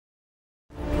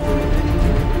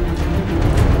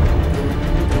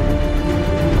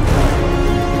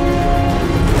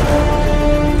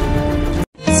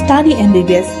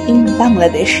MBBS in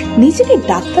Bangladesh. নিজেকে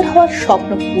doctor হওয়ার স্বপ্ন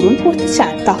পূরণ করতে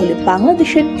চান? তাহলে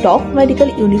বাংলাদেশের টপ মেডিকেল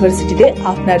ইউনিভার্সিটিতে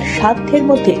আপনার সাধ্যের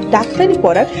মধ্যে ডাক্তারি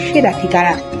পড়ার সেরা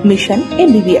ঠিকানা মিশন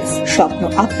MBBS। স্বপ্ন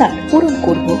আপনার, পূরণ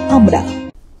করব আমরা।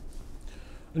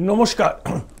 নমস্কার,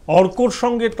 অর্কর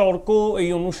সঙ্গে তর্ক এই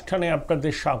অনুষ্ঠানে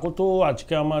আপনাদের স্বাগত।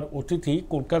 আজকে আমার অতিথি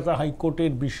কলকাতা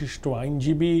হাইকোর্টের বিশিষ্ট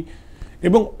আইনজীবী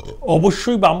এবং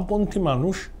অবশ্যই বামপন্থী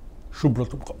মানুষ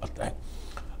সুব্রত মুখোপাধ্যায়।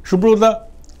 সুব্রতদা,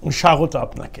 স্বাগত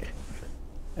আপনাকে।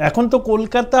 এখন তো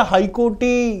কলকাতা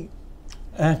হাইকোর্টে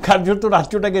কার্যত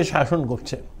রাজ্যটাকে শাসন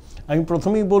করছে। আমি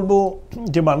প্রথমেই বলবো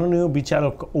যে মাননীয়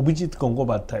বিচারক অভিজিৎ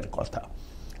গঙ্গোপাধ্যায়ের কথা।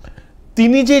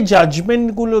 তিনি যে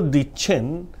জাজমেন্টগুলো দিচ্ছেন,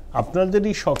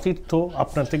 আপনাদেরই সতীর্থ,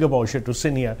 আপনার থেকে বয়সে একটু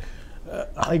সিনিয়র,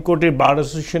 হাইকোর্টের বার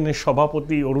অ্যাসোসিয়েশনের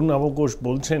সভাপতি অরুণাভ ঘোষ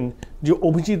বলছেন যে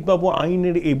অভিজিৎবাবু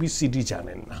আইনের ABCD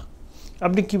জানেন না।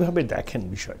 আপনি কিভাবে দেখেন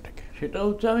বিষয়টাকে? সেটা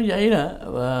হচ্ছে, আমি জানি না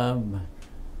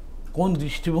কোন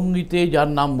দৃষ্টিভঙ্গিতে যার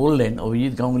নাম বললেন,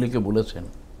 অভিজিৎ গাঙ্গুলিকে বলেছেন,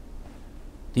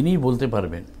 তিনিই বলতে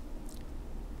পারবেন।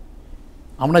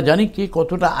 আমরা জানি কে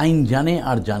কতটা আইন জানে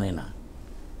আর জানে না,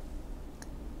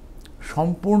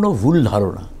 সম্পূর্ণ ভুল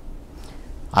ধারণা।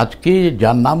 আজকে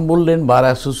যার নাম বললেন বার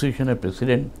অ্যাসোসিয়েশনের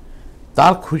প্রেসিডেন্ট,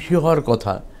 তার খুশি হওয়ার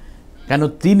কথা। কেন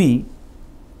তিনি,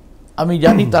 আমি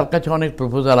জানি তার কাছে অনেক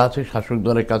প্রপোজাল আছে শাসক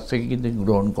দলের কাছ থেকে, কিন্তু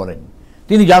গ্রহণ করেন।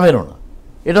 তিনি যাবেনও না,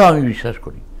 এটাও আমি বিশ্বাস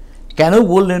করি। কেন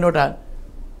বললেন ওটা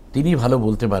তিনি ভালো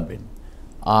বলতে পারবেন।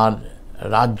 আর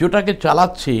রাজ্যটাকে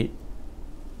চালাচ্ছে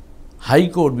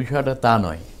হাইকোর্ট, বিষয়টা তা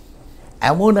নয়।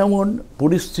 এমন এমন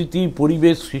পরিস্থিতি,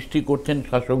 পরিবেশ সৃষ্টি করছেন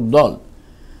শাসক দল,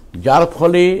 যার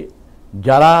ফলে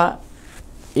যারা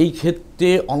এই ক্ষেত্রে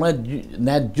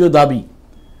ন্যায্য দাবি,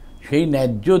 সেই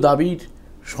ন্যায্য দাবির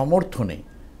সমর্থনে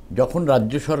যখন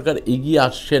রাজ্য সরকার এগিয়ে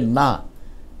আসছেন না,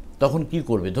 তখন কি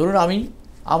করবে? ধরুন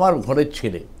আমার ঘরের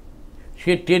ছেলে,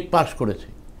 সে টেট পাস করেছে,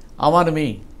 আমার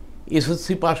মেয়ে SSC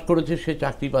পাস করেছে, সে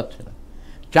চাকরি পাচ্ছে না।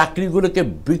 চাকরিগুলোকে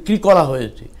বিক্রি করা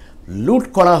হয়েছে, লুট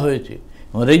করা হয়েছে।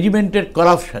 রেজিমেন্টের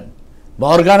করাপশান বা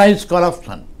অর্গানাইজ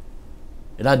করাপশান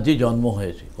রাজ্যে জন্ম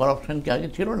হয়েছে। করাপশান কি আগে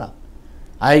ছিল না?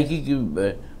 আগে কি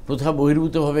প্রথা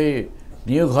বহির্ভূতভাবে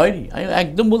নিয়োগ হয়নি? আমি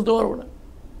একদম বলতে পারবো না।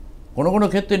 কোনো কোনো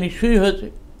ক্ষেত্রে নিশ্চয়ই হয়েছে।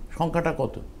 সংখ্যাটা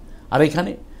কত? আর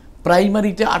এখানে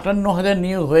প্রাইমারিতে 58,000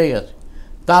 নিয়োগ হয়ে গেছে,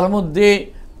 তার মধ্যে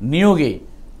নিয়োগে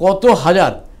কত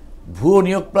হাজার ভুয়ো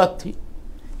নিয়োগ প্রার্থী।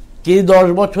 কে 10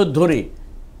 বছর ধরে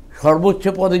সর্বোচ্চ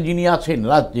পদে যিনি আছেন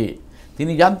রাজ্যে,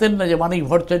 তিনি জানতেন না যে মানিক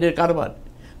ভট্টাচার্যের কারবার?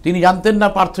 তিনি জানতেন না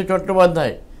পার্থ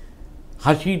চট্টোপাধ্যায়?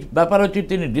 হাসির ব্যাপার হচ্ছে,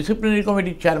 তিনি ডিসিপ্লিনারি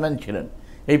কমিটির চেয়ারম্যান ছিলেন,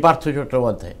 এই পার্থ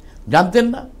চট্টোপাধ্যায়। জানতেন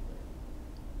না?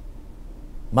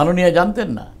 মাননীয় জানতেন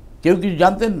না? কেউ কিছু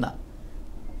জানতেন না?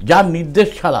 যার নির্দেশ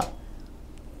ছাড়া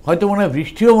হয়তো মনে হয়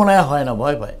বৃষ্টিও মনে হয় না,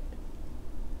 ভয় পায়।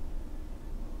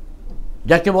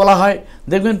 যাকে বলা হয়,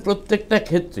 দেখবেন প্রত্যেকটা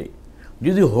ক্ষেত্রে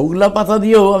যদি হোগলা পাতা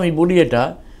দিয়েও, আমি বলি এটা,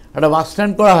 একটা বাস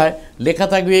স্ট্যান্ড করা হয়, লেখা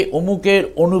থাকবে অমুকের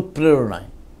অনুপ্রেরণায়।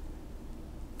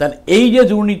 তার এই যে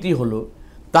দুর্নীতি হলো,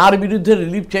 তার বিরুদ্ধে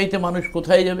রিলিফ চাইতে মানুষ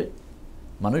কোথায় যাবে?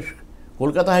 মানুষ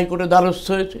কলকাতা হাইকোর্টে দ্বারস্থ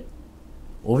হয়েছে।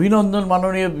 অভিনন্দন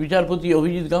মাননীয় বিচারপতি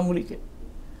অভিজিৎ গাঙ্গুলিকে,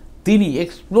 তিনি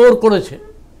এক্সপ্লোর করেছেন।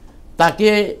 তাকে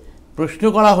প্রশ্ন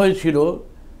করা হয়েছিল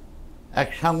এক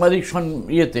সাংবাদিক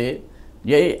ইয়েতে,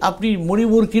 যে আপনি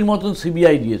মণিমূর্খির মতন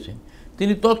CBI দিয়েছেন।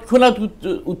 তিনি তৎক্ষণাৎ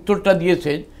উত্তরটা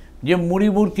দিয়েছেন যে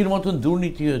মণিমূর্খির মতন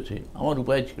দুর্নীতি হয়েছে, আমার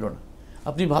উপায় ছিল না।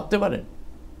 আপনি ভাবতে পারেন,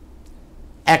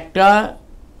 একটা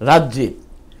রাজ্যে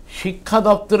শিক্ষা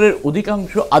দপ্তরের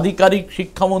অধিকাংশ আধিকারিক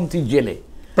শিক্ষামন্ত্রী জেলে,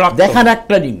 দেখান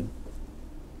একটা দিন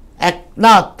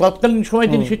না, তৎকালীন সময়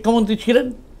তিনি শিক্ষামন্ত্রী ছিলেন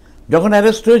যখন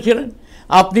অ্যারেস্ট হয়েছিলেন।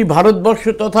 আপনি ভারতবর্ষ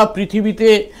তথা পৃথিবীতে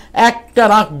একটা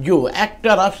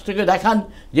রাষ্ট্রকে দেখান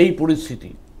যেই পরিস্থিতি।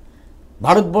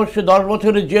 ভারতবর্ষে 10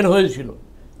 বছরের জেল হয়েছিল,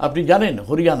 আপনি জানেন,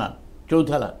 হরিয়ানা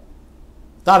চৌথালা,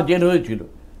 তার জেল হয়েছিল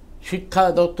শিক্ষা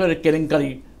দপ্তরের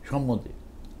কেলেঙ্কারি সম্বন্ধে।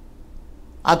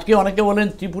 আজকে অনেকে বলেন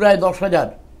ত্রিপুরায় 10,000,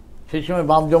 সেই সময়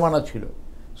বাম জমানা ছিল,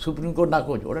 সুপ্রিম কোর্ট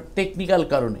নাকচ। ওটা টেকনিক্যাল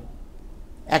কারণে,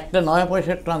 একটা 9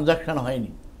 পয়সার ট্রানজাকশান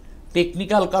হয়নি।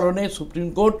 টেকনিক্যাল কারণে সুপ্রিম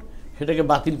কোর্ট সেটাকে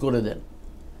বাতিল করে দেন।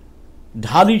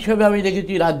 ঢাল হিসেবে আমি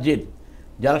দেখেছি রাজ্যের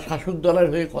যারা শাসক দলের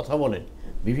হয়ে কথা বলেন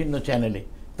বিভিন্ন চ্যানেলে,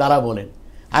 তারা বলেন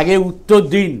আগে উত্তর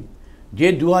দিন যে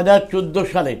 2014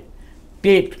 সালে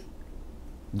টেট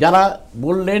যারা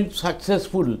বললেন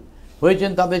সাকসেসফুল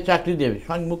হয়েছেন তাদের চাকরি দেবে।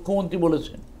 স্বয়ং মুখ্যমন্ত্রী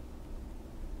বলেছেন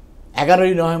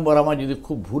 11ই নভেম্বর, আমার যদি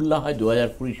খুব ভুল না হয়,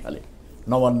 2020 সালে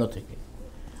নবান্ন থেকে।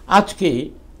 আজকে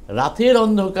রাতের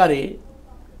অন্ধকারে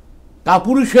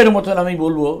কাপুরুষের মতন, আমি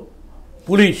বলবো,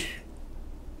 পুলিশ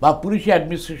বা পুলিশ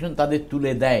অ্যাডমিনিস্ট্রেশন তাদের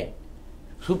তুলে দেয়।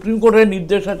 সুপ্রিম কোর্টের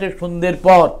নির্দেশ আছে সন্ধ্যের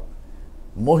পর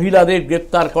মহিলাদের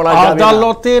গ্রেপ্তার করা যাবে না।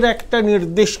 আদালতের একটা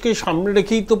নির্দেশকে সামনে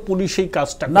রেখেই তো পুলিশ এই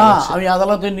কাজটা না, করেছে। আমি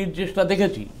আদালতের নির্দেশটা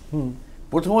দেখেছি।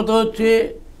 প্রথমত হচ্ছে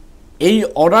এই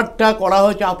অর্ডারটা করা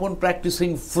হয়েছে আপন প্র্যাকটিসিং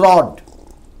ফ্রড,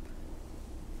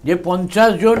 যে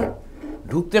 50 জন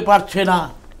ঢুকতে পারছে না।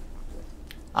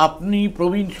 আপনি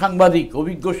প্রবীণ সাংবাদিক,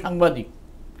 অভিজ্ঞ সাংবাদিক,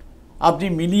 আপনি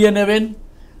মিলিয়ে নেবেন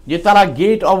যে তারা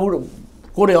গেট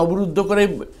অবরুদ্ধ করে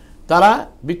তারা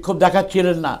বিক্ষোভ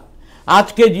দেখাচ্ছিলেন না।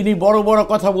 আজকে যিনি বড় বড়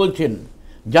কথা বলছেন,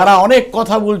 যারা অনেক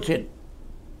কথা বলছেন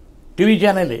টিভি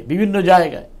চ্যানেলে বিভিন্ন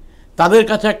জায়গায়, তাদের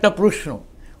কাছে একটা প্রশ্ন,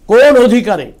 কোন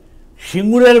অধিকারে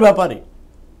সিঙ্গুরের ব্যাপারে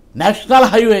ন্যাশনাল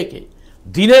হাইওয়েকে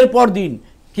দিনের পর দিন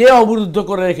কে অবরুদ্ধ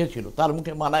করে রেখেছিল? তার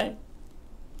মুখে মানায়?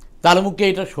 তার মুখে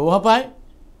এটা শোভা পায়?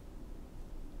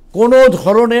 কোনো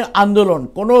ধরনের আন্দোলন,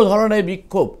 কোনো ধরনের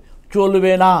বিক্ষোভ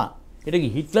চলবে না। এটা কি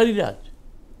হিটলারি রাজ,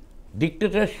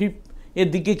 ডিক্টেটরশিপ এর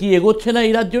দিকে কি এগোচ্ছে না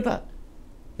এই রাজ্যটা?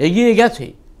 এগিয়ে গেছে।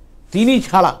 তিনি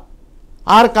ছাড়া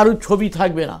আর কারুর ছবি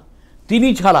থাকবে না, তিনি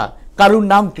ছাড়া কারুর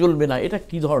নাম চলবে না। এটা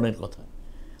কি ধরনের কথা?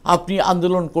 আপনি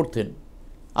আন্দোলন করতেন,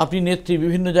 আপনি নেত্রী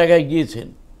বিভিন্ন জায়গায় গিয়েছেন,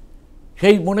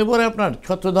 সেই মনে পড়ে আপনার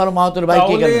ছত্রধর মাহাতোর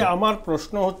বাইকে গেলেন। আমার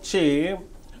প্রশ্ন হচ্ছে,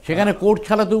 সেখানে কোর্ট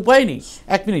ছাড়া তো উপায় নেই।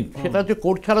 1 মিনিট, সেটা হচ্ছে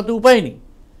কোর্ট ছাড়া তো উপায় নেই।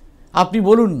 আপনি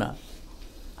বলুন না,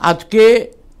 আজকে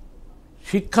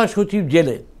শিক্ষা সচিব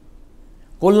জেলে,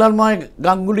 কল্যাণময়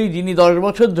গাঙ্গুলি যিনি 10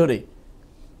 বছর ধরে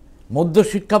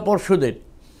মধ্যশিক্ষা পর্ষদের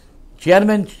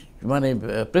চেয়ারম্যান মানে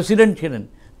প্রেসিডেন্ট ছিলেন,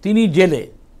 তিনি জেলে।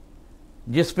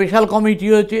 যে স্পেশাল কমিটি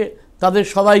হয়েছে তাদের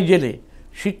সবাই জেলে,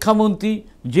 শিক্ষামন্ত্রী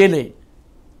জেলে,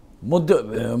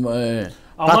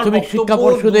 প্রাথমিক শিক্ষা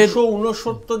পর্ষদের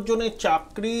 269 জনের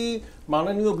চাকরি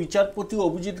মাননীয় বিচারপতি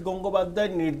অভিজিৎ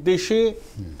গঙ্গোপাধ্যায়ের নির্দেশে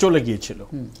চলে গিয়েছিল।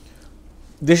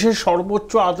 দেশের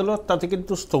সর্বোচ্চ আদালত তাতে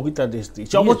কিন্তু স্থগিতাদেশ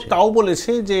দিয়েছে। তাও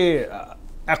বলেছে যে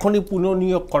এখনই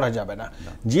পুনর্নিয়োগ করা যাবে না।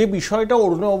 যে বিষয়টা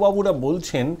অরুণবাবুরা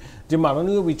বলছেন যে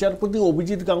মাননীয় বিচারপতি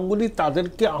অভিজিৎ গাঙ্গুলি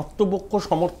তাদেরকে আত্মপক্ষ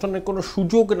সমর্থনের কোনো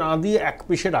সুযোগ না দিয়ে এক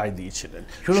পেশে রায় দিয়েছিলেন,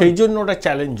 সেই জন্য ওটা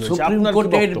চ্যালেঞ্জ হয়েছে। সুপ্রিম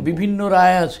কোর্টের বিভিন্ন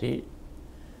রায় আছে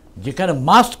যেখানে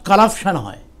মাস্ট কারাপশন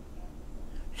হয়,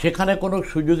 সেখানে কোনো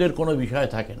সুযোগের কোনো বিষয়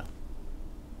থাকে না।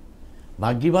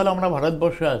 ভাগ্যি ভালো আমরা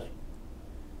ভারতবর্ষে আছি।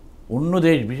 অন্য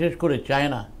দেশ, বিশেষ করে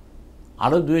চায়না,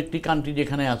 আরও 2-1টি কান্ট্রি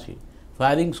যেখানে আছে,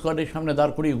 ফায়ারিং স্কোয়াডের সামনে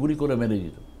দাঁড় করিয়ে গুলি করে মেরে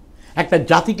দিত। একটা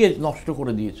জাতিকে নষ্ট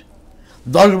করে দিয়েছে।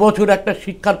 10 বছর একটা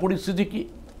শিক্ষার পরিস্থিতি কি?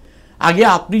 আগে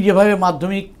আপনি যেভাবে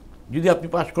মাধ্যমিক যদি আপনি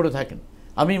পাশ করে থাকেন,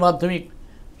 আমি মাধ্যমিক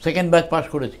 2nd ব্যাচ পাশ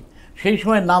করেছি, সেই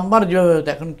সময় নাম্বার যেভাবে হতো,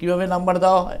 এখন কীভাবে নাম্বার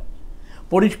দেওয়া হয়?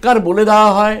 পরিষ্কার বলে দেওয়া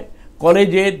হয়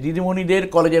কলেজের দিদিমণিদের,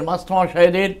 কলেজের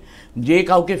মাস্টারমশাইদের, যে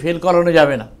কাউকে ফেল করানো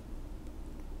যাবে না।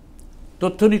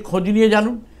 তথ্য নিয়ে খোঁজ নিয়ে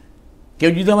জানুন।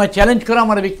 কেউ যদি আমায় চ্যালেঞ্জ করে,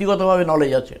 আমার ব্যক্তিগতভাবে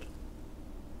নলেজ আছে।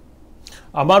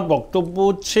 আমার বক্তব্য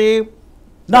হচ্ছে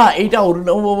না, এইটা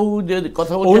অরুণবাবু যে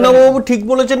কথা বলছেন, অরুণবাবু ঠিক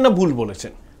বলেছেন না ভুল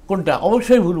বলেছেন? কোনটা?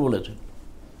 অবশ্যই ভুল বলেছেন,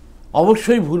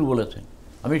 অবশ্যই ভুল বলেছেন।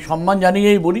 আমি সম্মান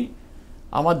জানিয়েই বলি,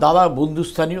 আমার দাদা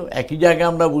বন্ধুস্থানীয়, একই জায়গায়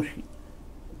আমরা বসি।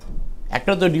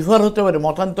 একটা তো ডিফার হতে পারে,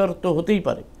 মতান্তর তো হতেই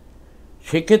পারে।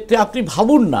 সেক্ষেত্রে আপনি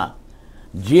ভাবুন না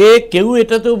যে কেউ,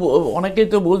 এটা তো অনেকেই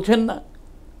তো বলছেন না,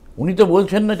 উনি তো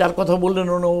বলছেন না, যার কথা বললেন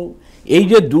অরুণবাবু, এই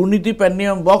যে দুর্নীতি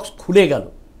প্যান্ডিয়াম বক্স খুলে গেল,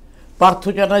 পার্থ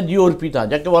চ্যাটার্জি অর্পিতা,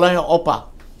 যাকে বলা হয় অপা,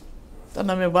 তার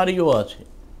নামে বাড়িও আছে,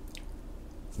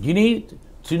 যিনি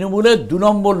তৃণমূলের 2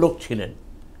 নম্বর লোক ছিলেন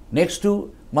নেক্সট টু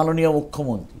মাননীয়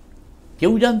মুখ্যমন্ত্রী।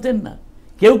 কেউ জানতেন না,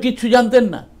 কেউ কিচ্ছু জানতেন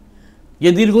না যে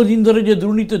দীর্ঘদিন ধরে যে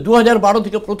দুর্নীতি 2012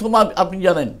 থেকে প্রথম, আপনি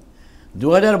জানেন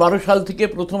 2012 সাল থেকে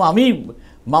প্রথম আমি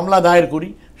মামলা দায়ের করি,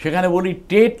 সেখানে বলি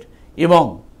টেট এবং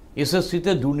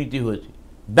এসএসসিতে দুর্নীতি হয়েছে,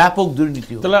 ব্যাপক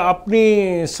দুর্নীতি। তাহলে আপনি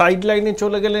সাইড লাইনে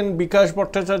চলে গেলেন, বিকাশ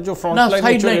ভট্টাচার্য ফ্রন্ট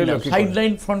লাইনে চলে গেল। সাইড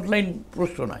লাইন ফ্রন্ট লাইন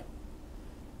প্রশ্ন নয়,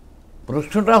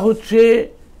 প্রশ্নটা হচ্ছে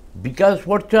বিকাশ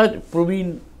ভট্টাচার্য প্রবীণ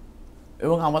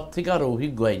এবং আমার থেকে আরও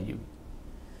অভিজ্ঞ আইনজীবী,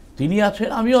 তিনি আছেন,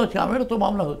 আমিও আছি, আমারও তো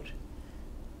মামলা হচ্ছে।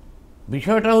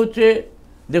 বিষয়টা হচ্ছে,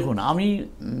 দেখুন, আমি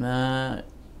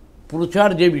প্রচার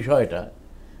যে বিষয়টা,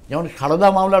 যেমন সারদা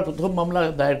মামলার প্রথম মামলা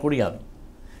দায়ের করি আমি,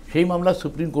 সেই মামলা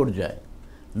সুপ্রিম কোর্ট যায়।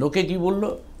 লোকে কি বলল?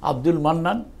 আব্দুল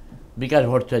মান্নান বিকাশ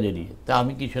ভট্টাচার্য নিয়ে। তা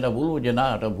আমি কি সেটা বলবো যে না,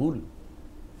 এটা ভুল?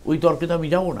 ওই তর্কে আমি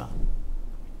যাব না,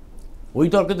 ওই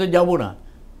তর্কেতে যাব না।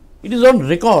 It is on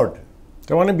record.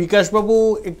 তার মানে বিকাশবাবু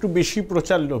একটু বেশি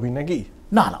প্রচার লোভী নাকি?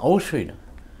 না না, অবশ্যই না।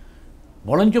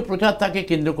 বরঞ্চ প্রচার তাকে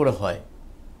কেন্দ্র করে হয়,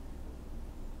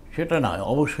 সেটা নয়,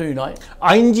 অবশ্যই নয়।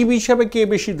 আইনজীবী হিসাবে কে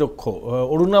বেশি দক্ষ,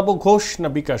 অরুণাভ ঘোষ না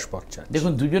বিকাশ ভট্টাচার্য?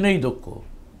 দেখুন, দুজনেই দক্ষ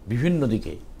বিভিন্ন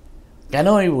দিকে। কেন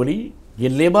আমি বলি যে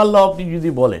লেবার ল আপনি যদি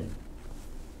বলেন,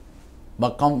 বা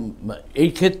এই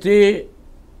ক্ষেত্রে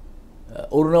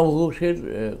অরুণাভ ঘোষের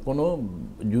কোনো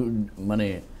মানে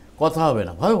কথা হবে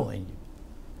না, ভালো আইনজীবী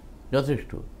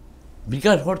যথেষ্ট।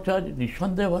 বিকাশ ভট্টাচার্য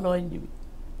নিঃসন্দেহে ভালো আইনজীবী,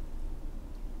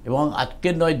 এবং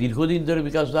আজকের নয় দীর্ঘদিন ধরে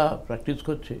বিকাশদা প্র্যাকটিস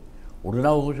করছে,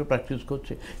 অরুণাভ ঘোষও প্র্যাকটিস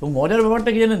করছে। এবং মজার ব্যাপারটা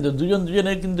কি জানেন তো,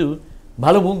 দুজনের কিন্তু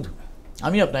ভালো বন্ধু।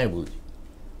 আমি আপনাকে বলছি,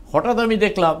 হঠাৎ আমি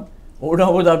দেখলাম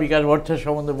অরুণাভদা বিকাশ ভট্টাচার্য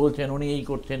সম্বন্ধে বলছেন উনি এই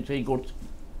করছেন সেই করছেন।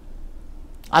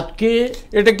 আজকে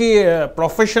এটা কি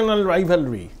প্রফেশনাল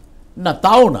রাইভালরি? না,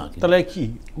 তাও না। তাহলে কি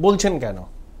বলছেন কেন?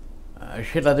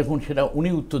 সেটা দেখুন, সেটা উনি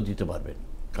উত্তর দিতে পারবেন।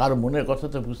 কার মনের কথা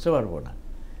তো বুঝতে পারবো না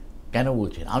কেন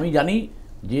বলছেন। আমি জানি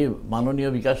যে মাননীয়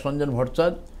বিকাশ রঞ্জন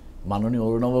ভট্টাচার্য, মাননীয়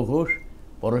অরুণাভ ঘোষ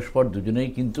পরস্পর দুজনেই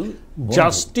কিন্তু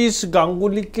জাস্টিস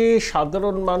গাঙ্গুলিকে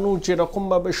সাধারণ মানুষ যেরকম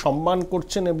ভাবে সম্মান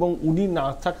করছেন, এবং উনি না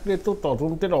থাকলে তো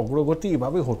তদন্তের অগ্রগতি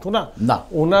এভাবে হতো না।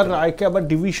 ওনার রায়কে আবার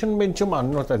ডিভিশন বেঞ্চে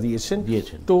মান্যতা দিয়েছেন।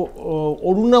 তো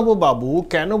অরুণাভ বাবু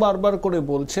কেন বারবার করে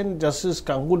বলছেন justice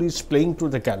Ganguly is playing to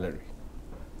the gallery?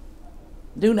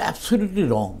 দেখুন, absolutely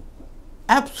wrong,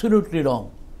 absolutely wrong.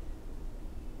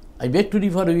 I beg two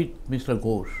differ with mister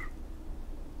Ghosh.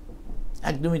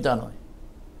 একদমই তা নয়।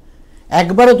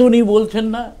 একবারও তো উনি বলছেন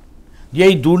না যে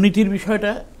এই দুর্নীতির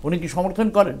বিষয়টা উনি কি সমর্থন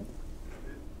করেন।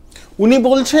 উনি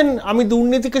বলছেন আমি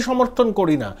দুর্নীতিকে সমর্থন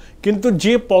করি না, কিন্তু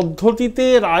যে পদ্ধতিতে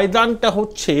রায়দানটা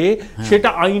হচ্ছে সেটা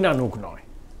আইনানুগ নয়।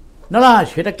 না না,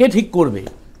 সেটা কে ঠিক করবে,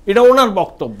 এটা ওনার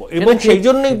বক্তব্য, এবং সেই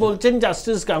জন্যই বলছেন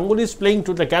justice Ganguly is playing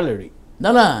to the gallery.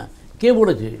 না না, কে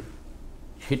বলেছে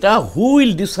সেটা? Who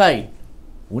will decide?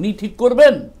 উনি ঠিক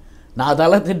করবেন না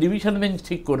আদালতের ডিভিশন বেঞ্চ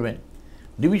ঠিক করবেন?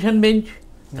 ডিভিশন বেঞ্চ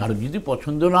কারো যদি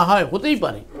পছন্দ না হয়, হতেই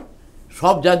পারে,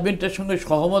 সব জাজমেন্টের সঙ্গে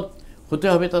সহমত হতে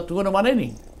হবে তার তো কোনো মানে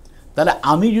নেই। তাহলে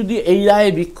আমি যদি এই রায়ে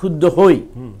বিক্ষুব্ধ হই,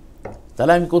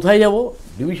 তাহলে আমি কোথায় যাব?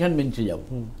 ডিভিশন বেঞ্চে যাব।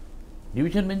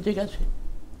 ডিভিশন বেঞ্চে গেছে,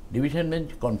 ডিভিশন বেঞ্চ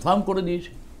কনফার্ম করে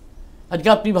দিয়েছে। আজকে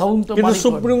আপনি ভাবুন তো,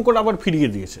 সুপ্রিম কোর্ট আবার ফিরিয়ে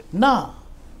দিয়েছে। না,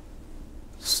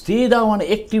 স্টে দেওয়া মানে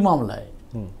একটি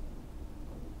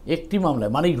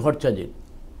মামলায় মানিক ভট্টাচার্যের,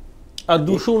 আর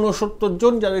 269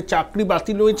 জন যাদের চাকরি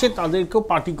বাতিল হয়েছে তাদেরকেও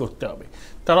পার্টি করতে হবে,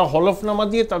 তারা হলফনামা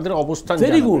দিয়ে তাদের অবস্থান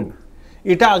জানাবেন।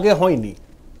 এটা আগে হয়নি।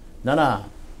 না না,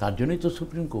 তার জন্যই তো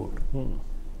সুপ্রিম কোর্ট।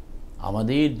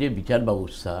 আমাদের যে বিচার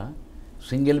ব্যবস্থা,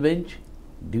 সিঙ্গেল বেঞ্চ,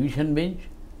 ডিভিশন বেঞ্চ,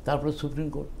 তারপরে সুপ্রিম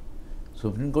কোর্ট।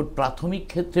 সুপ্রিম কোর্ট প্রাথমিক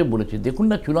ক্ষেত্রে বলেছে, দেখুন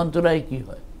না চূড়ান্ত রায় কী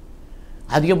হয়।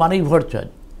 আজকে মানিক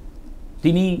ভট্টাচার্য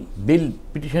তিনি বেল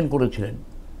পিটিশন করেছিলেন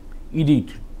ইডির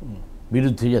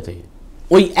বিরুদ্ধে, যাতে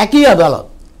ওই একই আদালত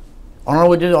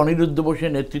অনারবজের অনিরুদ্ধ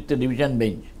বোসের নেতৃত্বে ডিভিশন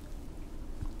বেঞ্চ,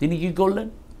 তিনি কি করলেন?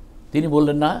 তিনি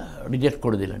বললেন না, রিজেক্ট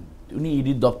করে দিলেন, উনি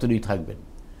ইডির দপ্তরেই থাকবেন।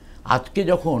 আজকে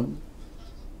যখন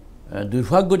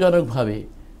দুর্ভাগ্যজনকভাবে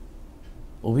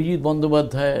অভিজিৎ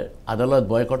বন্দ্যোপাধ্যায় আদালত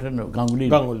বয়কটের,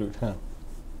 গাঙ্গুলির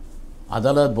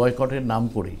আদালত বয়কটের নাম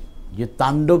করে যে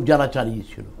তাণ্ডব যারা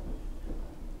চালিয়েছিল,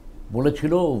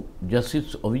 বলেছিল জাস্টিস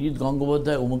অভিজিৎ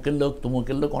গঙ্গোপাধ্যায় অমুকের লোক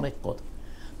তমুকের লোক, অনেক কথা।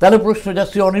 তাহলে প্রশ্ন,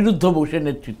 জাস্টিস অনিরুদ্ধ বোসের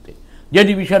নেতৃত্বে যে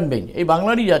ডিভিশন বেঞ্চ, এই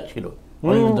বাংলারই যাচ্ছিল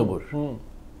অনিরুদ্ধ বোস,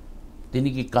 তিনি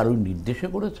কি কারোর নির্দেশে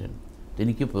করেছেন?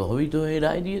 তিনি কি প্রভাবিত হয়ে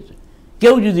রায় দিয়েছে?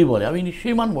 কেউ যদি বলে, আমি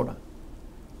নিশ্চয়ই মানব না।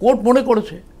 কোর্ট মনে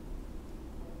করেছে।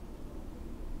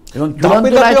 এবং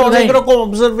অনেক রকম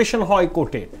অবজারভেশন হয়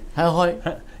কোর্টে। হ্যাঁ হয়,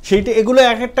 সেইটা এগুলো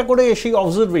এক একটা করে সেই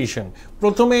অবজারভেশন।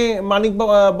 প্রথমে মানিক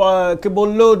কে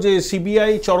বললো যে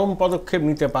সিবিআই চরম পদক্ষেপ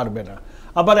নিতে পারবে না,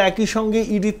 আবার একই সঙ্গে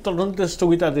ইডির তদন্তের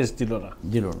স্থগিতাদেশ দিল না।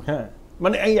 হ্যাঁ,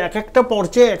 মানে এই এক একটা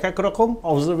পর্যায়ে এক এক রকম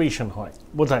অবজারভেশন হয়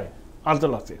বোধহয়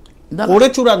আদালতে, করে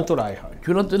চূড়ান্ত রায় হয়।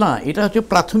 চূড়ান্ত না, এটা হচ্ছে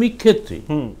প্রাথমিক ক্ষেত্রে।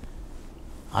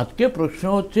 আজকে প্রশ্ন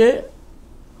হচ্ছে,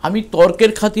 আমি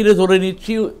তর্কের খাতিরে ধরে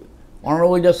নিচ্ছি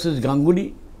অনারেবল জাস্টিস গাঙ্গুলি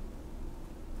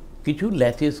কিছু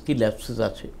ল্যাচেস কি ল্যাপসেস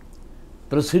আছে,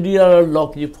 প্রসিডিউরাল ল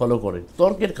কিছু ফলো করেন,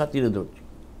 তর্কের খাতিরে ধরছি।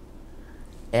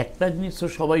 একটা জিনিস তো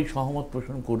সবাই সহমত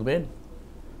পোষণ করবেন,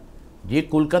 যে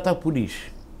কলকাতা পুলিশ,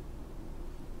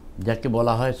 যাকে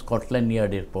বলা হয় স্কটল্যান্ড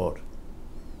ইয়ার্ডের পর,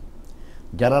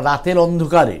 যারা রাতের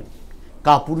অন্ধকারে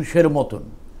কাপুরুষের মতন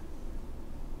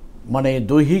মানে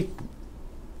দৈহিক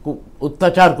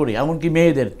অত্যাচার করে এমনকি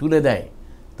মেয়েদের তুলে দেয়,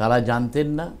 তারা জানতেন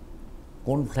না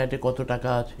কোন ফ্ল্যাটে কত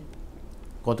টাকা আছে,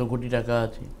 কত কোটি টাকা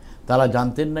আছে। তারা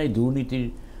জানতেন না এই দুর্নীতির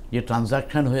যে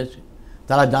ট্রানজাকশান হয়েছে।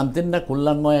 তারা জানতেন না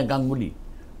কল্যাণময় গাঙ্গুলি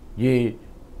যে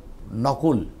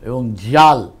নকল এবং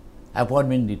জাল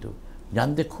অ্যাপয়েন্টমেন্ট দিত।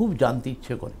 খুব জানতে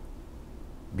ইচ্ছে করে।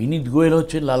 বিনীত গোয়েল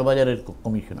হচ্ছেন লালবাজারের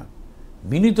কমিশনার।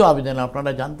 বিনীত আবেদন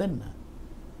আপনারা জানতেন না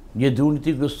যে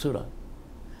দুর্নীতিগ্রস্তরা?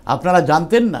 আপনারা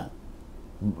জানতেন না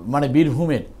মানে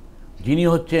বীরভূমের যিনি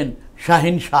হচ্ছেন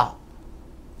শাহিন শাহ,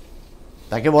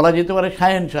 তাকে বলা যেতে পারে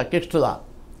শাহিন শাহ কেষ্টদা,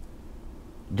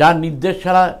 যার নির্দেশ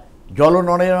ছাড়া জলও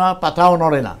নড়ে না, পাতাও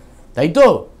নড়ে না, তাই তো?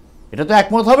 এটা তো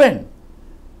একমত হবেন।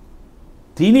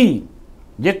 তিনি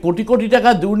যে কোটি কোটি টাকা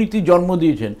দুর্নীতি জন্ম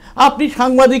দিয়েছেন, আপনি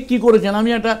সাংবাদিক কি করেছেন? আমি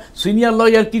একটা সিনিয়র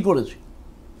লয়ার কি করেছি?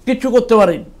 কিচ্ছু করতে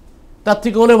পারেনি। তার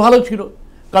থেকে হলে ভালো ছিল,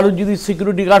 কারণ যদি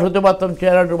সিকিউরিটি গার্ড হতে পারতাম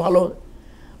চেহারাটা ভালো হয়।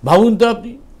 ভাবুন তো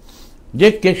আপনি, যে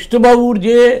কেষ্টবাবুর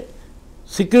যে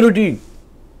সিকিউরিটি,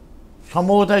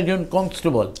 সম্ভবত একজন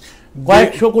কনস্টেবল,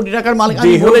 কয়েকশো কোটি টাকার মালিক।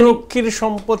 দেহরক্ষীর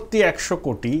সম্পত্তি 100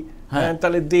 কোটি,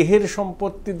 তাহলে দেহের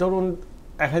সম্পত্তি ধরুন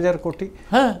 1000 কোটি।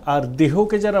 হ্যাঁ, আর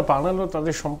দেহকে যারা বানালো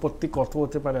তাদের সম্পত্তি কত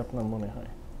হতে পারে আপনার মনে হয়?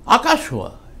 আকাশ ছোঁয়া,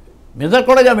 মেজার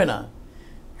করা যাবে না।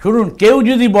 শুনুন, কেউ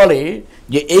যদি বলে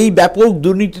যে এই ব্যাপক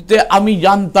দুর্নীতিতে আমি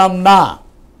জানতাম না,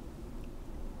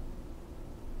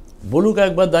 বলুক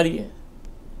একবার দাঁড়িয়ে,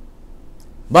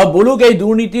 বা বলুক এই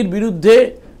দুর্নীতির বিরুদ্ধে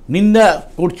নিন্দা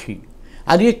করছি।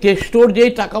 আজকে কেষ্টর যে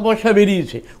টাকা পয়সা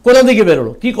বেরিয়েছে, কোথা থেকে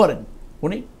বেরোলো? কি করেন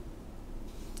উনি?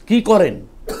 কি করেন?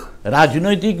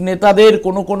 রাজনৈতিক নেতাদের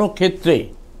কোনো কোনো ক্ষেত্রে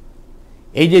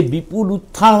এই যে বিপুল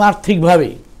উত্থান আর্থিকভাবে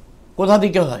কোথা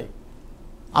থেকে হয়?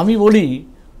 আমি বলি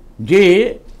যে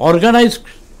অর্গানাইজড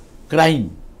ক্রাইম,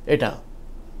 এটা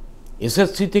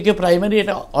এসএসসি থেকে প্রাইমারি,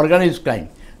 এটা অর্গানাইজড ক্রাইম।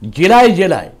 জেলায়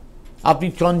জেলায় আপনি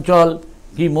চঞ্চল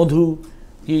কি মধু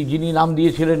কি যিনি নাম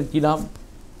দিয়েছিলেন, কি নাম,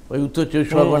 ওই উত্তর 24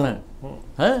 পরগনায়,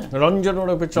 হ্যাঁ,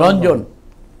 রঞ্জন,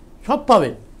 সব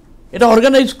পাবেন। এটা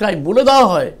অর্গানাইজড ক্রাইম বলে দেওয়া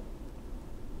হয়,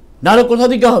 নাহলে কোথা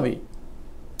থেকে হবে?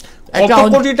 কত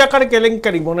কোটি টাকার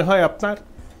কেলেঙ্কারি মনে হয় আপনার?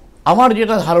 আমার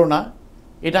যেটা ধারণা,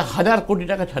 এটা 1000 কোটি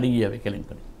টাকা ছাড়িয়ে যাবে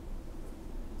কেলেঙ্কারি।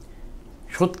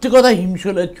 সত্যি কথা,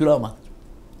 হিমশিলের চূড়া মাত্র।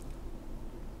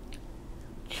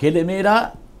 ছেলেমেয়েরা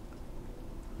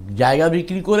জায়গা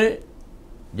বিক্রি করে,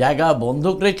 জায়গা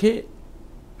বন্ধক রেখে,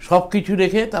 সব কিছু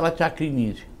রেখে তারা চাকরি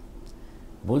নিয়েছে।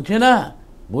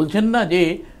 বলছেন না যে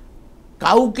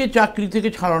কাউকে চাকরি থেকে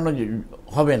ছাড়ানো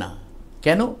হবে না।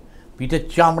 কেন? পিঠের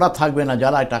চামড়া থাকবে না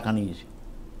যারা টাকা নিয়েছে,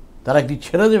 তারা কি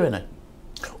ছেড়ে দেবে না?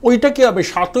 ওইটা কি হবে?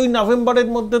 7ই নভেম্বরের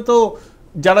মধ্যে তো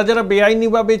যারা যারা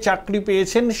বেআইনিভাবে চাকরি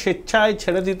পেয়েছেন স্বেচ্ছায়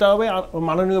ছেড়ে দিতে হবে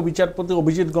মাননীয় বিচারপতি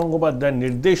অভিজিৎ গঙ্গোপাধ্যায়ের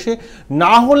নির্দেশে।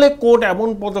 না হলে কোর্ট এমন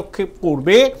পদক্ষেপ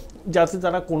করবে যাতে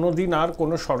তারা কোনোদিন আর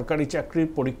কোনো সরকারি চাকরির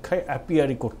পরীক্ষায়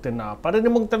অ্যাপিয়ারই করতে না পারেন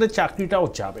এবং তাদের চাকরিটাও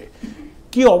যাবে।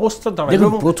 কি অবস্থা দাঁড়াবে?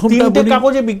 তিনটে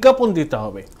কাগজে বিজ্ঞাপন দিতে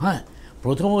হবে। হ্যাঁ,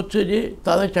 প্রথম হচ্ছে যে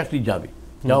তাদের চাকরি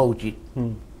যাওয়া উচিত।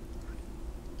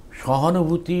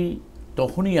 সহানুভূতি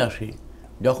তখনই আসে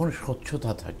যখন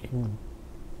স্বচ্ছতা থাকে,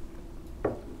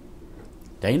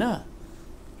 তাই না?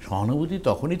 সহানুভূতি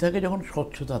তখনই থাকে যখন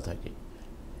স্বচ্ছতা থাকে।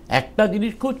 একটা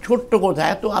জিনিস খুব ছোট্ট কথা,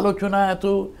 এত আলোচনা, এত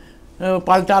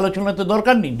পাল্টা আলোচনা তো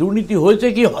দরকার নেই। দুর্নীতি হয়েছে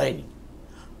কি হয়নি,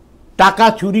 টাকা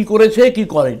চুরি করেছে কি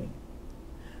করেনি,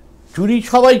 চুরি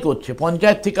সবাই করছে,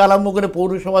 পঞ্চায়েত থেকে আরম্ভ করে,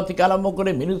 পৌরসভা থেকে আরম্ভ করে,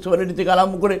 মিউনিসিপ্যালিটি থেকে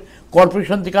আরম্ভ করে,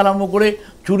 কর্পোরেশন থেকে আরম্ভ করে,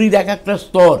 চুরির এক একটা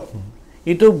স্তর।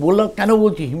 এটা কেন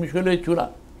বলছি হিমশিলের চূড়া।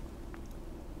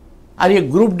 আর এই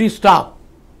গ্রুপ ডি স্টাফ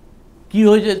কি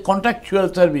হয়েছে? কন্ট্রাকচুয়াল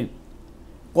সার্ভিস,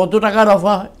 কত টাকা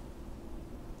রফা হয়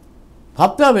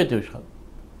ভাবতে হবে তো সব।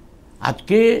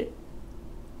 আজকে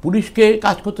পুলিশকে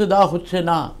কাজ করতে দেওয়া হচ্ছে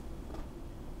না,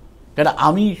 কেন?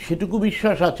 আমি সেটুকু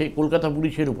বিশ্বাস আছে কলকাতা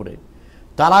পুলিশের উপরে,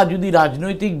 তারা যদি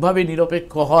রাজনৈতিকভাবে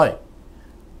নিরপেক্ষ হয়,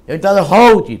 এবং তাদের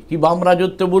হওয়া উচিত, কি বাম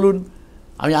রাজত্ব বলুন,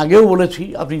 আমি আগেও বলেছি,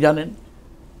 আপনি জানেন,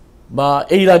 বা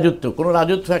এই রাজত্ব, কোনো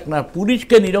রাজত্ব এক না,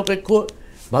 পুলিশকে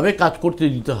নিরপেক্ষভাবে কাজ করতে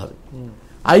দিতে হবে।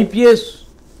 আইপিএস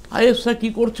আইএসরা কি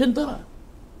করছেন?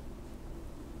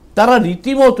 তারা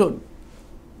রীতিমতন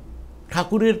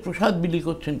ঠাকুরের প্রসাদ বিলি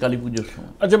করছেন কালী পুজোর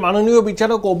সময়। আচ্ছা, মাননীয়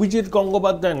বিচারক অভিজিৎ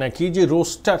গঙ্গোপাধ্যায় নাকি যে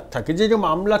রোস্টার থাকে, যে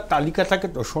মামলার তালিকা থাকে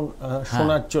তো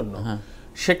শোনার জন্য,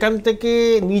 সেখান থেকে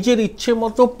নিজের ইচ্ছে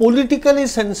মতো পলিটিক্যালি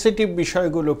সেন্সিটিভ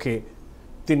বিষয়গুলোকে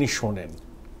তিনি শোনেন।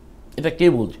 এটা কে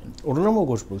বলছেন? অরুণাম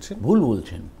ঘোষ বলছেন। ভুল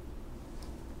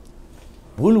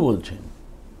বলছেন।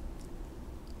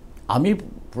 আমি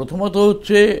প্রথমত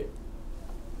হচ্ছে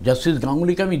জাস্টিস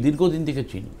গাঙ্গুলিকে আমি দীর্ঘদিন থেকে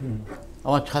চিনি,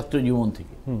 আমার ছাত্র জীবন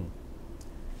থেকে।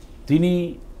 তিনি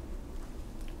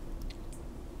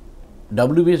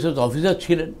ডব্লিউবিএসএস অফিসার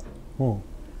ছিলেন,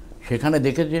 সেখানে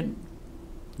দেখেছেন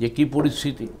যে কি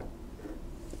পরিস্থিতি।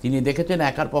 তিনি দেখেছেন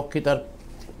একার পক্ষে তার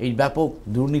এই ব্যাপক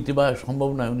দুর্নীতি বা সম্ভব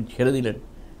নয়, উনি ছেড়ে দিলেন,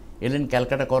 এলেন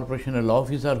ক্যালকাটা কর্পোরেশনের ল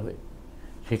অফিসার হয়ে,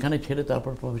 সেখানে ছেড়ে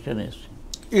তারপর প্রফেশনে এসছেন।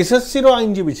 এসএসসিরও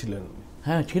আইনজীবী ছিলেন।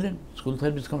 হ্যাঁ ছিলেন, স্কুল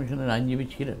সার্ভিস কমিশনের আইনজীবী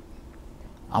ছিলেন।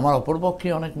 আমার অপরপক্ষে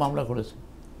অনেক মামলা করেছে।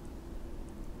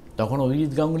 তখন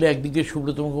অভিজিৎ গাঙ্গুলি একদিকে,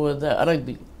 সুব্রত মুখোপাধ্যায় আর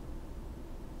একদিকে।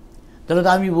 তাহলে তো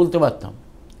আমি বলতে পারতাম,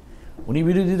 উনি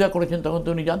বিরোধিতা করেছেন তখন তো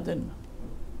উনি জানতেন না।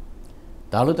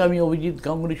 তাহলে তো আমি অভিজিৎ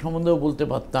গাঙ্গুলি সম্বন্ধেও বলতে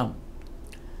পারতাম।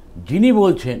 যিনি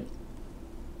বলছেন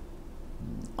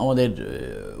আমাদের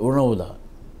অর্ণবদা,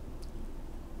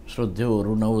 শ্রদ্ধেয়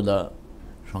অরুণাবদা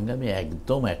সঙ্গে আমি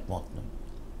একদম একমত নই।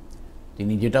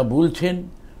 তিনি যেটা বলছেন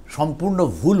সম্পূর্ণ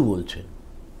ভুল বলছেন।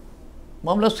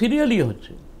 মামলা সিরিয়ালি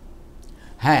হচ্ছে।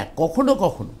 হ্যাঁ, কখনো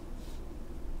কখনো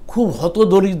খুব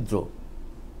হতদরিদ্র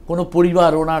কোনো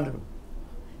পরিবার ওনার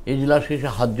এজলাস শেষে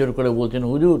হাত জোর করে বলছেন,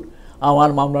 হুজুর আমার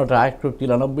মামলাটা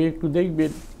 193 একটু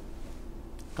দেখবেন,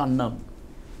 কান্নাম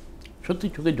সত্যি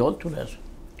চোখে জল চলে আসে।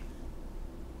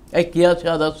 এই কে আছে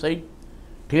আদার সাইড,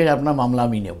 ঠিক আছে আপনার মামলা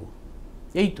আমি নেব।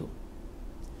 এই তো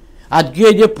আজকে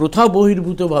যে প্রথা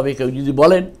বহির্ভূতভাবে কেউ যদি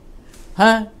বলেন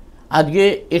হ্যাঁ আজকে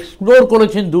এক্সপ্লোর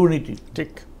করেছেন দুর্নীতি,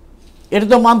 ঠিক, এটা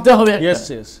তো মানতে হবে।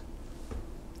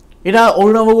 এটা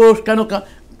অরুণাভ ঘোষ কেন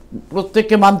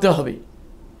প্রত্যেককে মানতে হবে।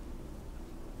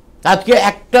 আজকে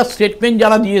একটা স্টেটমেন্ট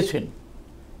যারা দিয়েছেন,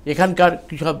 এখানকার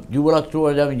কী সব যুবরাষ্ট্র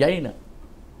আমি জানি না,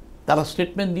 তারা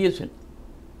স্টেটমেন্ট দিয়েছেন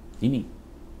তিনি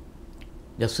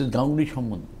জাস্টিস গাঙ্গুলি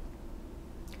সম্বন্ধে।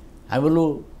 আমি বলব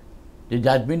যে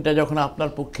জাজমেন্টটা যখন আপনার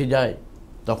পক্ষে যায়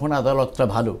তখন আদালতটা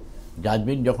ভালো,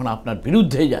 জাজমেন্ট যখন আপনার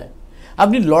বিরুদ্ধে যায়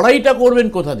আপনি লড়াইটা করবেন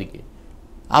কোথা থেকে?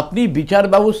 আপনি বিচার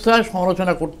ব্যবস্থায়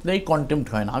সমালোচনা করতেই কন্টেম্পট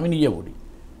হয় না, আমি নিজে বলি,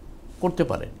 করতে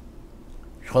পারেন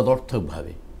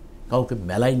সদর্থকভাবে, কাউকে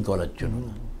মেলাইন করার জন্য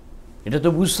না। এটা তো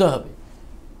বুঝতে হবে,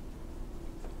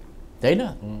 তাই না?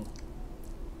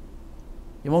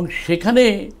 এবং সেখানে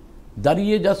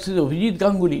দাঁড়িয়ে জাস্টিস অভিজিৎ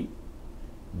গাঙ্গুলি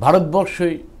ভারতবর্ষে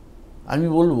আমি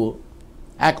বলবো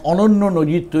এক অনন্য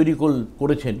নজির তৈরি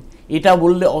করেছেন। এটা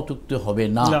বললে অত্যুক্তি হবে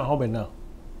না, হবে না,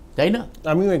 তাই না?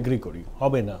 আমিও এগ্রি করি,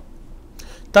 হবে না।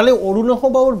 তাহলে অরুণাভ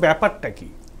বাবুর ব্যাপারটা কি,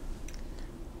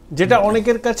 যেটা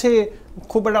অনেকের কাছে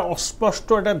খুব একটা অস্পষ্ট,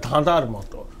 একটা ধাঁধার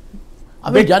মতো?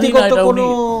 আমি জানি না এটা কোনো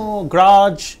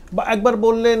গ্রাজ, বা একবার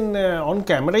বললেন অন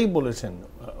ক্যামেরাই বলেছেন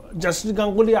জাস্টিস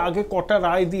গাঙ্গুলি আগে কটা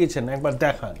রায় দিয়েছেন একবার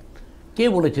দেখান। কে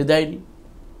বলেছে দেয়নি?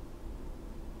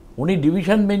 উনি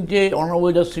ডিভিশন বেঞ্চে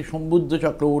অনারেবল জাস্টিস সম্বুদ্ধ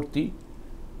চক্রবর্তী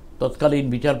তৎকালীন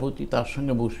বিচারপতি, তার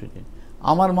সঙ্গে বসেছেন।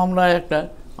 আমার মামলায় একটা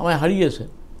আমায় হারিয়েছেন,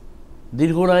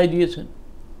 দীর্ঘ রায় দিয়েছেন,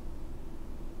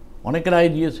 অনেক রায়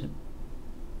দিয়েছেন।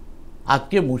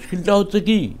 আজকে মুশকিলটা হচ্ছে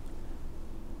কি,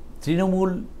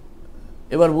 তৃণমূল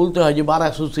এবার বলতে হয় যে বার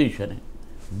অ্যাসোসিয়েশনে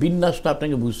বিন্যাসটা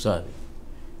আপনাকে বুঝতে হবে।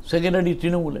 সেক্রেটারি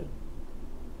তৃণমূলের,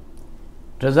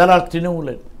 ট্রেজারার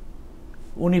তৃণমূলের,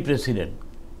 উনি প্রেসিডেন্ট,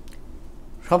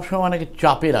 সবসময় অনেকে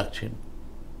চাপে রাখছেন,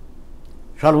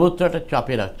 সর্বোচ্চ একটা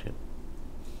চাপে রাখছেন।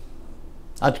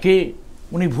 আজকে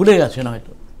উনি ভুলে গেছেন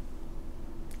হয়তো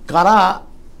কারা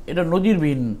এটা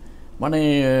নজিরবিহীন, মানে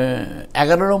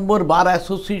 11 নম্বর বার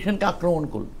অ্যাসোসিয়েশনকে আক্রমণ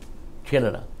করল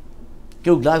ছেলেরা,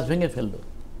 কেউ গ্লাস ভেঙে ফেললো,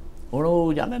 ওনাও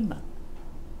জানেন না।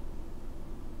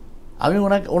 আমি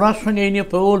ওনার সঙ্গে এই নিয়ে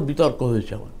প্রবল বিতর্ক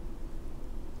হয়েছে আমার।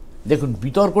 দেখুন,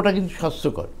 বিতর্কটা কিন্তু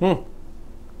স্বাস্থ্যকর,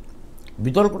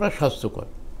 বিতর্কটা স্বাস্থ্যকর।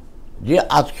 যে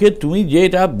আজকে তুমি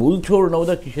যেটা বলছো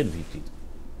ওটা কিসের ভিত্তি,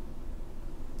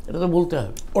 এটা তো বলতে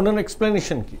হবে। ওনার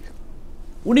এক্সপ্লেনেশন কি?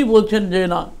 উনি বলছেন যে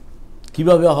না,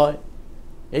 কিভাবে হয়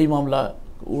এই মামলা,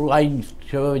 ও আইন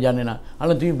সেভাবে জানে না।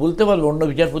 আরে তুমি বলতে পারবে অন্য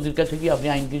বিচারপতির কাছে কি আপনি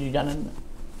আইন কিছু জানেন না?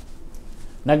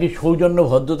 নাকি সৌজন্য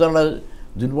ভদ্রতারা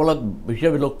দুর্বলতা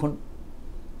হিসেবে লক্ষণ?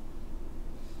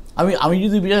 আমি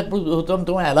যদি বিচারপতি হতাম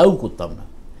তোমায় অ্যালাউ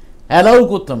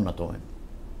করতাম না তোমায়।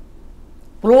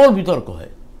 প্রবল বিতর্ক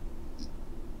হয়।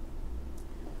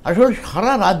 আসলে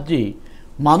সারা রাজ্যে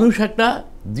মানুষ একটা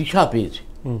দিশা পেয়েছে,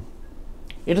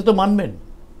 এটা তো মানবেন।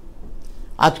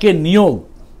 আজকে নিয়োগ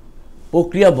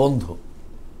প্রক্রিয়া বন্ধ,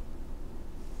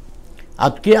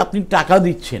 আজকে আপনি টাকা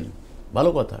দিচ্ছেন, ভালো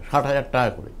কথা, 60,000 টাকা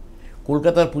করে।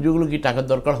 কলকাতার পুজোগুলো কি টাকার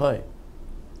দরকার হয়?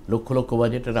 লক্ষ লক্ষ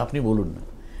বাজেটের, আপনি বলুন না।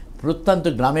 প্রত্যন্ত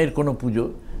গ্রামের কোনো পুজো,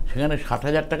 সেখানে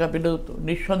 60,000 টাকা পেলেও তো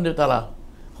নিঃসন্দেহে তারা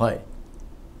হয়।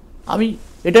 আমি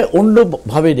এটা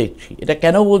অন্যভাবে দেখছি। এটা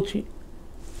কেন বলছি?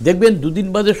 দেখবেন 2 দিন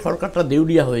বাদে সরকারটা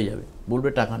দেউলিয়া হয়ে যাবে, বলবে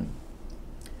টাকা নেই।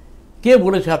 কে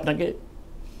বলেছে আপনাকে?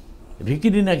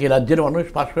 ভিখিরি নাকি রাজ্যের মানুষ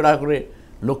 500 টাকা করে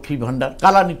লক্ষ্মী ভাণ্ডার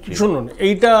কালা নিচ্ছে? শুনুন,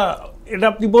 এটা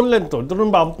আপনি বললেন তো, ধরুন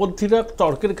বামপন্থীরা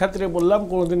তর্কের খাতিরে বললাম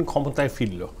কোনোদিন ক্ষমতায়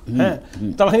ফিরলো, হ্যাঁ,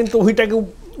 তারা কিন্তু ওইটাকে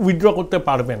উইথড্র করতে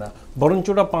পারবে না, বরঞ্চ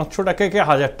ওটা 500 টাকাকে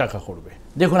 1000 টাকা করবে।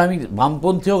 দেখুন, আমি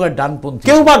বামপন্থী হোক আর ডানপন্থী,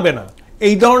 কেউ পারবে না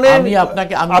এই ধরনের।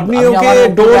 আপনি ওকে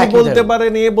ডোল বলতে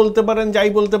পারেন, বলতে পারেন, যাই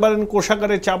বলতে পারেন,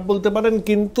 কোষাগারে চাপ বলতে পারেন,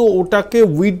 কিন্তু ওটাকে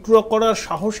উইথড্র করার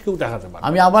সাহস কেউ দেখাতে পারে।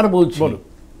 আমি আবার বলছি,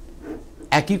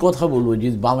 একই কথা বলবো যে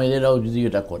বামেদেরাও যদি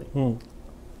এটা করে,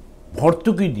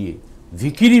 ভর্তুকি দিয়ে,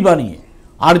 ভিখিরি বানিয়ে,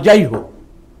 আর যাই হোক,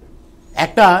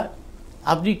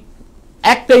 আপনি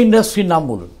একটা ইন্ডাস্ট্রির নাম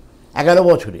বলুন 11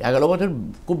 বছর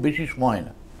খুব বেশি সময়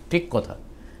না, ঠিক কথা।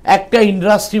 একটা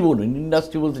ইন্ডাস্ট্রি বলুন,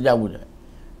 ইন্ডাস্ট্রি বলতে যা বোঝায়,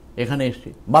 এখানে এসছে।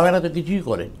 বামেরা তো কিছুই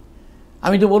করেনি।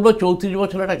 আমি তো বলবো 34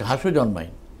 বছর একটা ঘাসও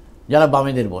জন্মায়নি, যারা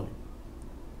বামেদের বলে।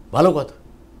 ভালো কথা,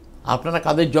 আপনারা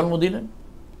কাদের জন্ম দিলেন?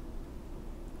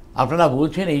 আপনারা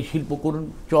বলছেন এই শিল্প করুন,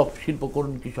 চপ শিল্প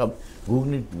করুন, কি সব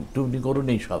ঘুগনি টুগনি করুন,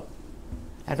 এই সব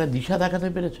একটা দিশা দেখাতে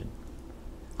পেরেছেন?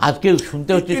 আজকে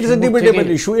শুনতে হচ্ছে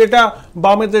এটা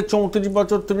বামেদের 34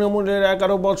 বছর, তৃণমূলের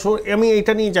 11 বছর, আমি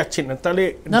এটা নিয়ে যাচ্ছি না। তাহলে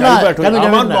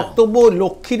আমার বক্তব্য,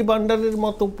 লক্ষ্মীর ভান্ডারের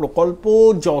মতো প্রকল্প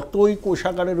যতই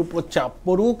কোষাগারের উপর চাপ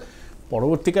পড়ুক,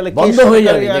 পরবর্তীকালে বন্ধ হয়ে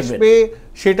আসবে,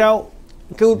 সেটাও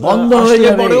কেউ বন্ধ হয়ে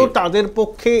পরেও তাদের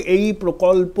পক্ষে এই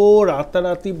প্রকল্প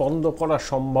রাতারাতি বন্ধ করা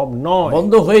সম্ভব নয়।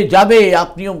 বন্ধ হয়ে যাবে,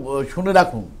 আপনিও শুনে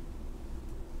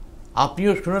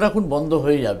রাখুন, বন্ধ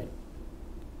হয়ে যাবে।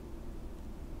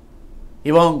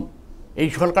 এবং এই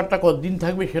সরকারটা কতদিন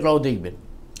থাকবে সেটাও দেখবেন।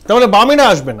 তাহলে বামেরা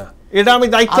আসবে না, এটা আমি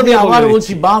দায়িত্ব নিয়ে আবার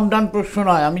বলছি, বাম ডান প্রশ্ন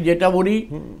নয়, আমি যেটা বলি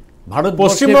ভারত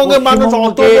পশ্চিমবঙ্গের মানুষ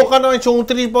অত বোকা নয়।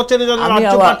 34 বছরে যারা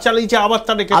রাজ্যপাল চালিয়েছে, আবার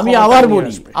তাদেরকে আমি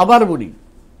আবার বলি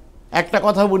একটা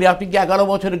কথা বলি, আপনি কি 11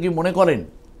 বছরে কি মনে করেন,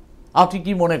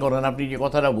 আপনি যে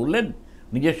কথাটা বললেন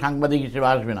নিজের সাংবাদিক হিসেবে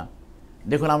আসবে না?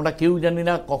 দেখুন, আমরা কেউ জানি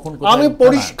না কখন, আমি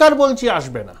পরিষ্কার বলছি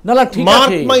আসবে না। না ঠিক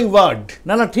আছে, মাই ওয়ার্ড।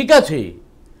 না ঠিক আছে,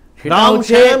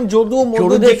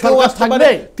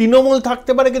 তৃণমূল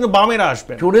থাকতে পারে, কিন্তু বামেরা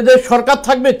আসবে। চোরেদের সরকার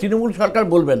থাকবে, তৃণমূল সরকার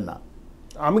বলবেন না।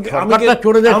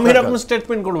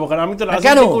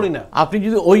 আপনি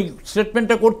যদি ওই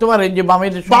স্টেটমেন্টটা করতে পারেন যে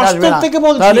বামেদের থেকে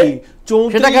বলছি,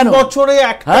 34 বছরে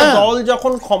একটা দল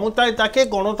যখন ক্ষমতায় থাকে,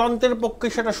 গণতন্ত্রের পক্ষে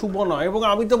সেটা শুভ নয়। এবং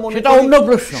আমি তো মনে করি অন্য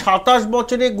প্রশ্ন, 27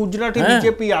 বছরে গুজরাটে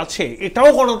বিজেপি আছে, এটাও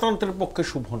গণতন্ত্রের পক্ষে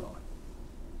শুভ নয়।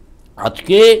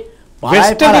 আজকে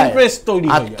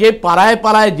পাড়ায়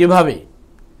পাড়ায় যেভাবে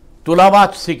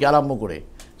তোলাবাজ থেকে আরম্ভ করে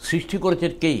সৃষ্টি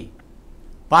করেছেন কে?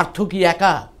 পার্থ কি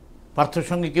একা? পার্থর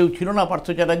সঙ্গে কেউ ছিল না? পার্থ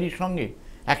চ্যাটার্জির সঙ্গে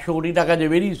 100 কোটি টাকা যে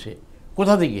বেরিয়েছে,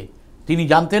 কোথা থেকে? তিনি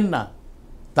জানতেন না?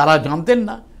 তারা জানতেন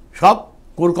না? সব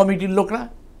কোর কমিটির লোকরা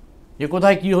যে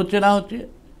কোথায় কি হচ্ছে না হচ্ছে।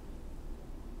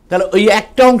 তাহলে ওই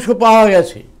একটা অংশ পাওয়া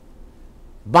গেছে,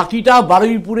 বাকিটা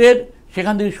বারুইপুরের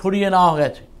সেখান থেকে সরিয়ে নেওয়া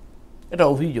গেছে, এটা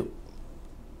অভিযোগ।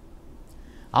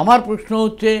 আমার প্রশ্ন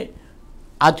হচ্ছে,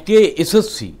 আজকে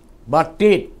এসএসসি বা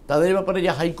টেট তাদের ব্যাপারে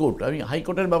যে হাইকোর্ট, আমি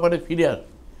হাইকোর্টের ব্যাপারে ফিরে আসি,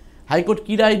 হাইকোর্ট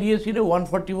কী রায় দিয়েছিল?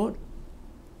 144,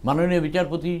 মাননীয়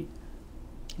বিচারপতি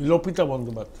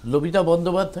লবিতা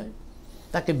বন্দ্যোপাধ্যায়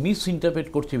তাকে মিস ইন্টারপ্রেট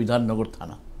করছে বিধাননগর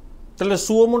থানা। তাহলে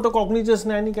সুওমোটো কগনিজেন্স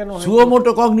নেয়নি কেন?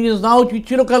 সুওমোটো কগনিজেন্স নেওয়া উচিত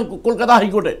ছিল কলকাতা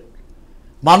হাইকোর্টে।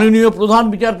 মাননীয় প্রধান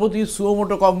বিচারপতি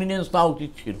সুওমোটো কগনিজেন্স নেওয়া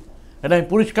উচিত ছিল, এটা আমি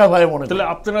পরিষ্কারভাবে মনে করি। তাহলে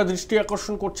আপনারা দৃষ্টি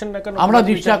আকর্ষণ করছেন না কেন? আমরা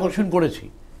দৃষ্টি আকর্ষণ করেছি,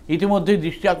 ইতিমধ্যেই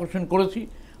দৃষ্টি আকর্ষণ করেছি।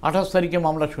 28 তারিখে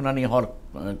মামলা শুনানি হওয়ার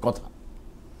কথা।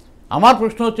 আমার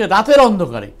প্রশ্ন হচ্ছে, রাতের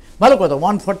অন্ধকারে, ভালো কথা,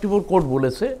 144 কোর্ট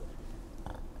বলেছে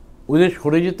ওদের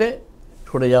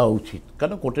সরে যাওয়া উচিত,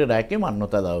 কারণ কোর্টের রায়কে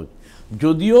মান্যতা দেওয়া উচিত।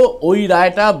 যদিও ওই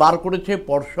রায়টা বার করেছে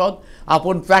পর্ষদ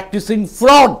আপন প্র্যাকটিসিং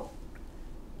ফ্রড,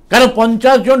 কারণ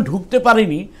 50 জন ঢুকতে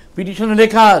পারেনি, পিটিশনে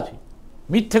লেখা আছে,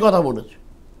 মিথ্যে কথা বলেছে।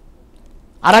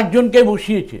 আর একজনকে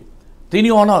বসিয়েছে, তিনি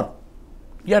অনর,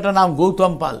 কি একটা নাম,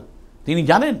 গৌতম পাল, তিনি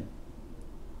জানেন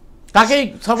তাকেই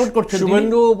সাপোর্ট করছেন।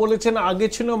 শুভেন্দু বলেছেন আগে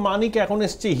ছিল মানিক, এখন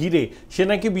এসছে হিরে। সে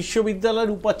নাকি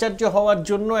বিশ্ববিদ্যালয়ের উপাচার্য হওয়ার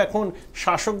জন্য এখন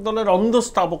শাসক দলের অন্ধ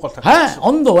স্থাপকতা। হ্যাঁ,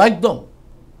 অন্ধ একদম।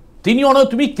 তিনি অনর।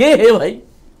 তুমি কে হে ভাই?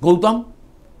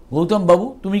 গৌতম বাবু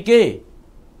তুমি কে?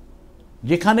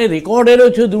 যেখানে রেকর্ডে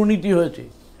রয়েছে দুর্নীতি হয়েছে,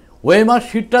 ওএমআর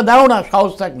শিটটা দাও না,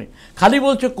 সাহস থাকলে। খালি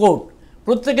বলছে কোর্ট,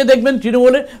 প্রত্যেকে দেখবেন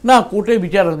তৃণমূলে না কোর্টে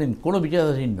বিচারাধীন, কোনো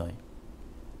বিচারাধীন নয়।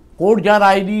 কোর্ট যা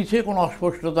রায় দিয়েছে কোনো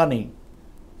অস্পষ্টতা নেই,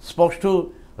 স্পষ্ট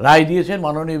রায় দিয়েছেন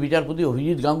মাননীয় বিচারপতি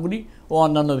অভিজিৎ গাঙ্গুলি ও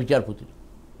অন্যান্য বিচারপতি।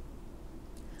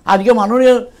 আজকে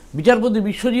মাননীয় বিচারপতি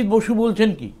বিশ্বজিৎ বসু বলছেন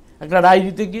কি একটা রায়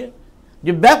দিতে গিয়ে,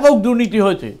 যে ব্যাপক দুর্নীতি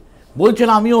হয়েছে, বলছেন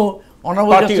আমিও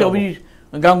অনবরত অভিজিৎ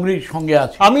গাঙ্গুলির সঙ্গে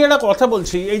আছি। আমি একটা কথা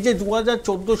বলছি, এই যে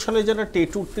 2014 সালে যারা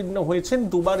টেট উত্তীর্ণ হয়েছেন,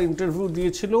 দুবার ইন্টারভিউ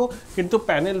দিয়েছিল কিন্তু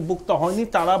প্যানেল বুকত হয়নি,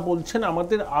 তারা বলছেন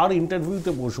আমাদের আর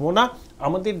ইন্টারভিউতে বসবো না,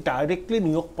 আমাদের ডাইরেক্টলি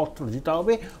নিয়োগপত্র দিতে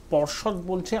হবে। পর্ষদ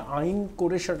বলছে আইন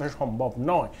করে সেটা সম্ভব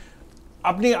নয়।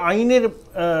 আপনি আইনের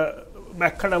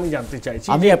ব্যাখ্যাটা আমি জানতে চাইছি।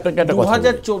 আমি আপনাকে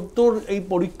 2014 এই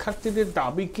পরীক্ষার্থীদের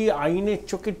দাবি কি আইনের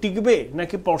চোখে টিকবে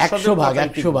নাকি পর্ষদের?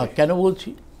 100 ভাগ। কেন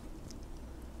বলছি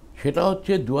সেটা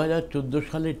হচ্ছে, 2014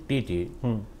 সালের টেটে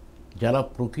যারা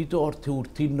প্রকৃত অর্থে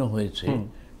উত্তীর্ণ হয়েছে,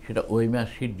 সেটা ওএমআর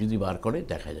শিট যদি বার করে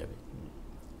দেখা যাবে,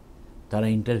 তারা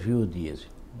ইন্টারভিউ দিয়েছে।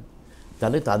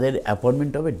 তাহলে তাদের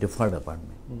অ্যাপয়েন্টমেন্ট হবে ডিফার্ড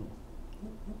অ্যাপয়েন্টমেন্ট,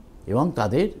 এবং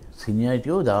তাদের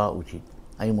সিনিয়রিটিও দেওয়া উচিত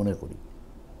আমি মনে করি।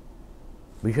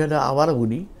 বিষয়টা আবার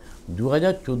বলি,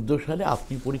 2014 সালে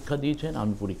আপনি পরীক্ষা দিয়েছেন,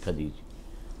 আমি পরীক্ষা দিয়েছি,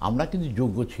 আমরা কিন্তু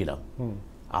যোগ্য ছিলাম।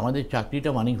 আমাদের চাকরিটা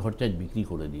মানিক ভট্টাচার্য বিক্রি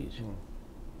করে দিয়েছে,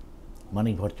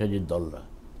 মানিক ভট্টাচার্যের দলরা।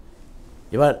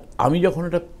 এবার আমি যখন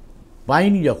এটা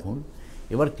পাইনি, যখন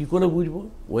এবার কী করে বুঝবো?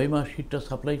 ওএমআর শিটটা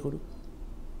সাপ্লাই করুক।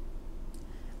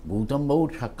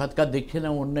 গৌতমবাবুর সাক্ষাৎকার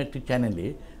দেখছিলাম অন্য একটি চ্যানেলে,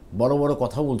 বড় বড়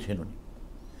কথা বলছেন উনি,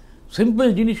 সিম্পল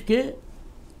জিনিসকে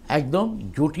একদম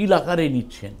জটিল আকারে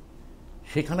নিচ্ছেন।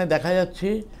 সেখানে দেখা যাচ্ছে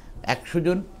 100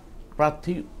 জন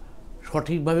প্রার্থী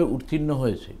সঠিকভাবে উত্তীর্ণ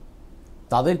হয়েছে,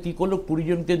 তাদের কী করলো, 20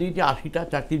 জনকে দিয়েছে, 80টা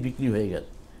চাকরি বিক্রি হয়ে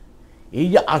গেছে। এই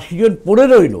যে 80 জন পড়ে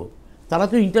রইল, তারা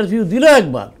তো ইন্টারভিউ দিল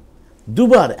একবার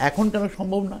দুবার, এখন কেন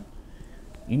সম্ভব না?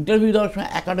 ইন্টারভিউ দেওয়ার সময়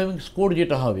একাডেমিক স্কোর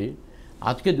যেটা হবে,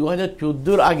 আজকে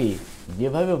 2014-র আগে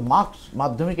যেভাবে মার্কস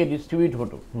মাধ্যমিকে ডিস্ট্রিবিউট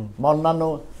হতো বা অন্যান্য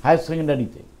হায়ার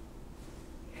সেকেন্ডারিতে,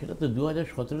 সেটা তো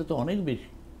 2017 তো অনেক বেশি।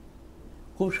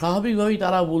 খুব স্বাভাবিকভাবেই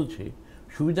তারা বলছে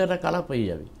সুবিধাটা কারা পেয়ে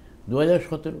যাবে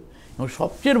 2017। এবং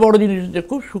সবচেয়ে বড় জিনিস হচ্ছে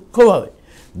খুব সূক্ষ্মভাবে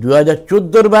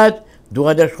 2014-র ব্যাচ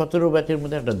 2017 ব্যাচের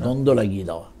মধ্যে একটা দ্বন্দ্ব লাগিয়ে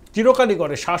দেওয়া। চিরকালই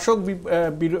করে, শাসক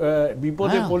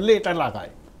বিপদে পড়লে এটা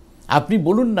লাগায়। আপনি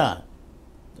বলুন না,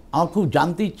 আমার খুব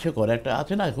জানতে ইচ্ছে করে, একটা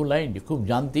আছে না খুব লাইন, খুব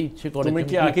জানতে ইচ্ছে করে, তুমি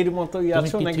কি আগের মতোই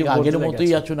আছো নাকি আগের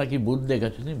মতোই আছো নাকি বদলে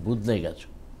গেছো? তুমি বদলে গেছো।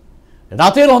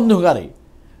 রাতের অন্ধকারে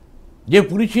যে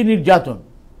পুলিশি নির্যাতন,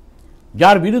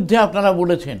 যার বিরুদ্ধে আপনারা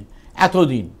বলেছেন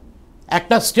এতদিন,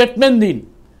 একটা স্টেটমেন্ট দিন।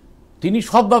 তিনি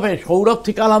সব ব্যাপারে, সৌরভ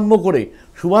থেকে আরম্ভ করে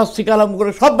সুভাষ থেকে আরম্ভ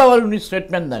করে সব ব্যাপারে উনি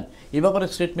স্টেটমেন্ট দেন। এ ব্যাপারে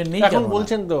স্টেটমেন্ট নেই। এখন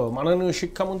বলছেন তো মাননীয়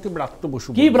শিক্ষামন্ত্রী ব্রাত্য বসু।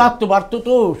 কি ব্রাত্য? ব্রাত্য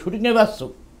তো শুটিংয়ে ব্যস্ত,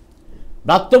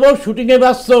 ব্রাত্য বোস শুটিংয়ে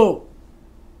ব্যস্ত,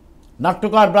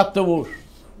 নাট্যকার ব্রাত্য বোস।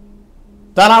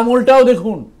 তার আমলটাও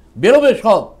দেখুন, বেরোবে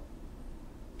সব,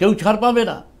 কেউ ছাড় পাবে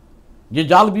না। যে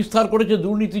জাল বিস্তার করেছে,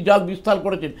 দুর্নীতি জাল বিস্তার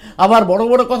করেছেন, আবার বড়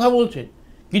বড় কথা বলছেন,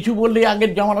 কিছু বললেই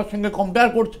আগের জামানার সঙ্গে কম্পেয়ার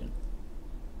করছেন।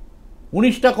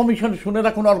 19টা কমিশন, শুনে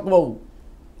রাখুন অর্কবাবু,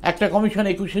 একটা কমিশন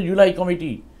 21শে জুলাই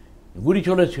কমিটি গুলি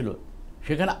চলেছিল,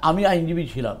 সেখানে আমি আইনজীবী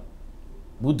ছিলাম,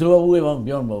 বুদ্ধবাবু এবং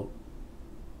বিমানবাবু,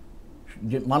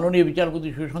 যে মাননীয় বিচারপতি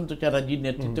সুশান্ত চ্যাটার্জির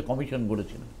নেতৃত্বে কমিশন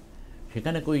গড়েছিলেন।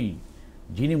 সেখানে কই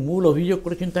যিনি মূল অভিযোগ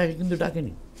করেছেন তাকে কিন্তু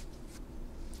ডাকেনি।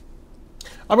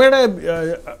 আমি এটা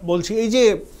বলছি, এই যে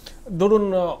ধরুন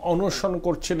অনশন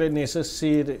করছিলেন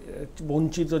এসএসসির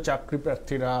বঞ্চিত চাকরি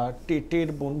প্রার্থীরা, টেটের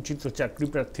বঞ্চিত চাকরি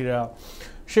প্রার্থীরা,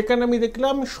 সেখানে আমি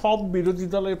দেখলাম সব বিরোধী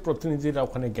দলের প্রতিনিধিরা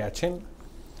ওখানে গেছেন।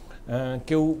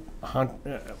 কেউ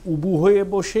উবু হয়ে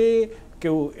বসে,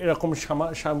 কেউ এরকম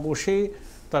বসে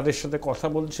তাদের সাথে কথা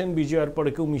বলছেন। বিজয়ার পরে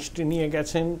কেউ মিষ্টি নিয়ে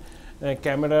গেছেন,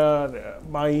 ক্যামেরার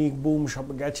মাইক বুম সব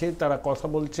গেছে, তারা কথা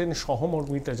বলছেন,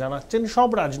 সহমর্মিতা জানাচ্ছেন। সব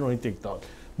রাজনৈতিক দল,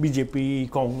 বিজেপি,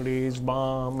 কংগ্রেস,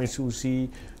 বাম, এসইউসি,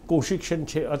 কৌশিক সেন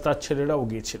তার ছেলেরাও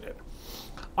গিয়েছিলেন।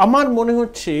 আমার মনে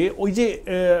হচ্ছে ওই যে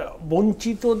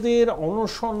বঞ্চিতদের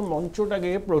অনশন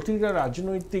মঞ্চটাকে প্রতিটা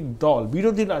রাজনৈতিক দল,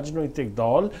 বিরোধী রাজনৈতিক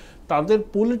দল, তাদের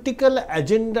পলিটিক্যাল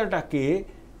এজেন্ডাটাকে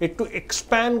একটু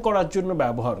এক্সপ্যান্ড করার জন্য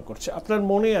ব্যবহার করছে। আপনার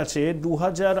মনে আছে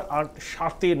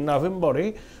 2007-এর নভেম্বরে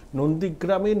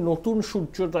নন্দীগ্রামে নতুন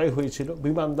সূর্যোদয় হয়েছিল,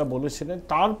 বিমানদা বলেছিলেন।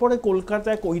 তারপরে কলকাতা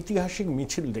এক ঐতিহাসিক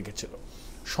মিছিল ডেকেছিল,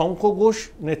 শঙ্খ ঘোষ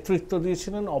নেতৃত্ব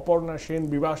দিয়েছিলেন, অপর্ণা সেন,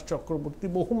 বিভাস চক্রবর্তী,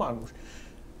 বহু মানুষ।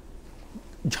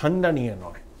 ঝান্ডা নিয়ে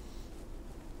নয়,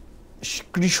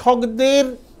 কৃষকদের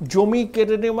জমি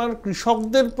কেড়ে নেওয়ার,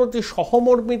 কৃষকদের প্রতি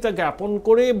সহমর্মিতা জ্ঞাপন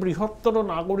করে বৃহত্তর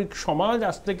নাগরিক সমাজ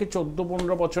আজ থেকে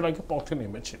 14-15 বছর আগে পথে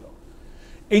নেমেছিল।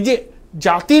 এই যে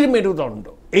জাতির মেরুদণ্ড,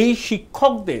 এই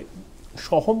শিক্ষকদের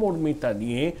সহমর্মিতা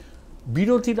নিয়ে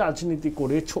বিরোধী রাজনীতি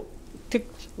করে, ঠিক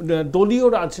দলীয়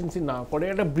রাজনীতি না করে,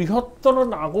 একটা বৃহত্তর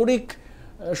নাগরিক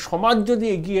সমাজ যদি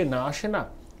এগিয়ে না আসে না,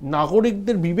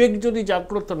 নাগরিকদের বিবেক যদি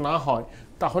জাগ্রত না হয়,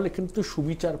 তাহলে কিন্তু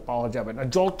সুবিচার পাওয়া যাবে না।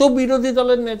 যত বিরোধী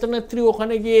দলের নেতানেত্রী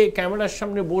ওখানে গিয়ে ক্যামেরার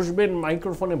সামনে বসবেন,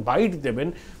 মাইক্রোফোনে বাইট দেবেন,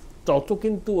 তত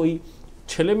কিন্তু ওই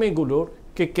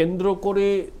ছেলেমেয়েগুলোরকে কেন্দ্র করে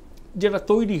যেটা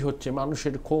তৈরি হচ্ছে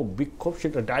মানুষের ক্ষোভ বিক্ষোভ,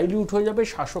 সেটা ডাইলিউট হয়ে যাবে,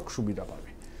 শাসক সুবিধা পাবে।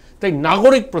 তাই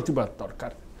নাগরিক প্রতিবাদ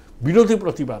দরকার, বিরোধী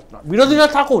প্রতিবাদ না। বিরোধীরা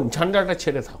থাকুন, ঝান্ডাটা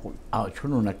ছেড়ে থাকুন।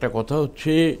 শুনুন, একটা কথা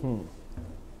হচ্ছে,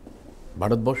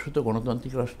 ভারতবর্ষ তো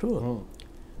গণতান্ত্রিক রাষ্ট্র,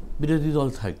 বিরোধী দল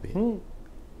থাকবে।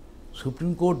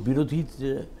 সুপ্রিম কোর্ট বিরোধী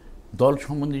দল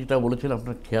সম্বন্ধে যেটা বলেছিল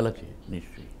আপনার খেয়াল আছে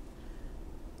নিশ্চয়ই,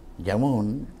 যেমন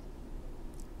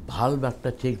ভালভ একটা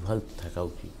চেক ভালভ থাকা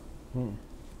উচিত।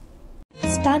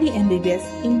 Study MBBS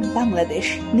in Bangladesh.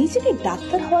 নিজেকে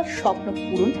ডাক্তার হওয়ার স্বপ্ন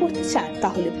পূরণ করতে চান?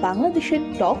 তাহলে বাংলাদেশের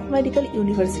টপ মেডিকেল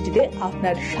ইউনিভার্সিটিতে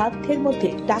আপনার সাধ্যের মধ্যে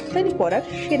ডাক্তারি পড়ার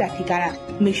সেরা ঠিকানা।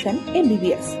 মিশন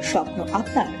এমবিবিএস, স্বপ্ন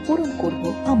আপনার, পূরণ করব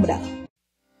আমরা।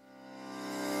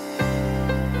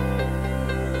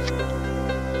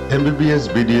 MBBS,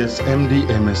 BDS, MD,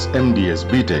 MS, MDS,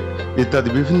 B Tech ইত্যাদি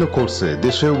বিভিন্ন কোর্সে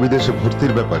দেশে ও বিদেশে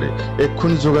ভর্তির ব্যাপারে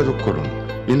এক্ষুনি যোগাযোগ করুন।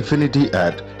 Infinity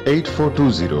at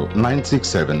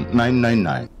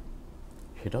 8420-967-999.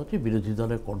 সেটা হচ্ছে বিরোধী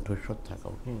দলের কণ্ঠস্বর থাকা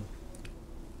উচিত।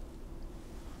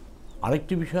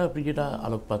 আরেকটি বিষয় আপনি যেটা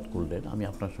আলোকপাত করলেন, আমি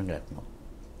আপনার সঙ্গে একমত।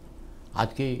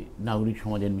 আজকে নাগরিক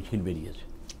সমাজের মিছিল বেরিয়েছে,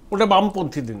 ওটা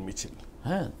বামপন্থীদের মিছিল।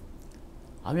 হ্যাঁ,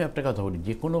 আমি একটা কথা বলি,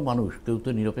 যে কোনো মানুষ, কেউ তো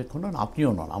নিরপেক্ষ নন,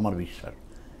 আপনিও নন, আমার বিশ্বাস,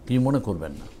 কিছু মনে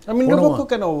করবেন না। আমি নিরপেক্ষ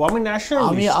কেন? আমি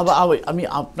ন্যাশনালিস্ট। আমি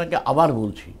আপনাকে আবার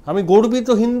বলছি, আমি গর্বিত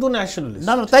হিন্দু ন্যাশনালিস্ট।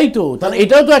 না না, তাই তো, তাহলে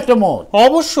এটাও তো একটা মত।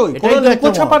 অবশ্যই, কোনো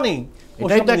লুকোছাপা নেই,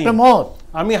 এটাই তো একটা মত।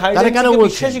 আমি কেন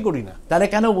বিশ্বাসই করি না। তাহলে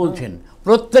কেন বলছেন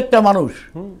প্রত্যেকটা মানুষ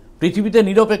পৃথিবীতে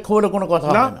নিরপেক্ষ বলে কোনো কথা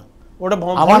হয় না? ওটা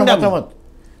আমার মতামত,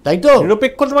 তাই তো।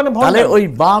 নিরপেক্ষতা মানে তাহলে ওই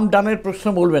বাম ডানের প্রশ্ন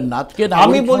বলবেন না। আজকে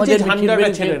আমি বলছি ঝান্ডাটা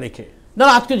ছেড়ে রেখে, না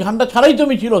আজকে ঝান্ডা ছাড়াই তো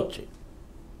মিছিল হচ্ছে,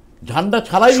 ঝান্ডা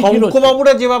ছাড়াই মিছিল হচ্ছে।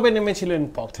 শঙ্করবাবুরা যেভাবে নেমেছিলেন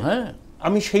পথে, হ্যাঁ,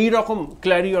 আমি সেই রকম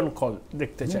ক্ল্যারিয়ন কল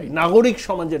দেখতে চাই, নাগরিক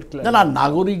সমাজের না না,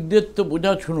 নাগরিকদের তো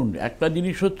বোঝা, শুনুন, একটা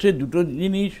জিনিস হচ্ছে, দুটো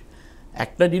জিনিস,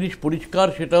 একটা জিনিস পরিষ্কার,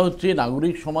 সেটা হচ্ছে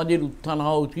নাগরিক সমাজের উত্থান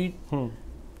হওয়া উচিত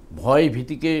ভয়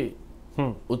ভীতিকে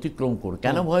অতিক্রম করে।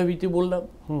 কেন ভয় ভীতি বললাম?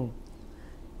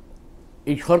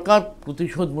 এই সরকার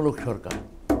প্রতিশোধমূলক সরকার।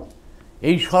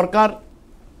 এই সরকার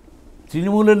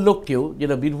তৃণমূলের লোককেও,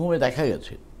 যেটা বীরভূমে দেখা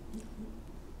গেছে,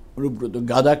 অনুব্রত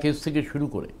গাঁজা কেস থেকে শুরু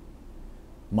করে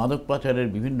মাদক পাচারের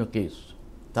বিভিন্ন কেস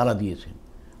তারা দিয়েছেন।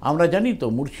 আমরা জানি তো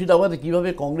মুর্শিদাবাদে কিভাবে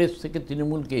কংগ্রেস থেকে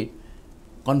তৃণমূলকে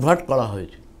কনভার্ট করা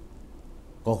হয়েছে,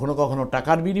 কখনো কখনো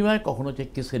টাকার বিনিময়ে, কখনো হচ্ছে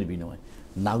কেসের বিনিময়ে।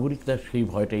 নাগরিকরা সেই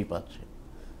ভয়টাই পাচ্ছে।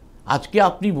 আজকে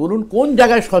আপনি বলুন কোন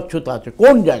জায়গায় স্বচ্ছতা আছে,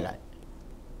 কোন জায়গায়?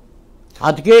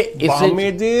 আজকে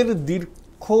বামেদের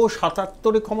দীর্ঘ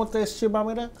 ৭৭-এ ক্ষমতা এসছে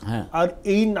বামেরা, আর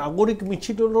এই নাগরিক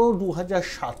মিছিল হলো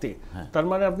 ২০০৭-এ। তার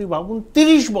মানে আপনি ভাবুন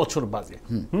 ৩০ বছর বাদে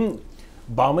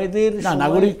বামেদের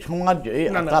নাগরিক সমাজ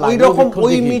ওই রকম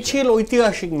ওই মিছিল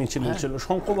ঐতিহাসিক মিছিল ছিল।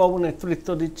 শঙ্করবাবু নেতৃত্ব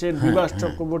দিচ্ছেন, বিভাস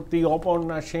চক্রবর্তী,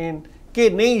 অপর্ণা সেন, কে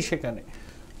নেই সেখানে,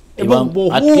 এবং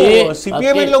বহু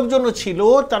সিপিএম এর লোকজনও ছিল,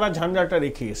 তারা ঝান্ডাটা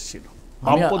রেখে এসেছিল।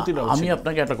 আমি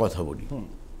আপনাকে একটা কথা বলি,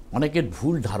 অনেকের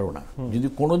ভুল ধারণা, যদি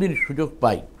কোনোদিন সুযোগ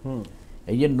পাই,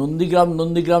 এই যে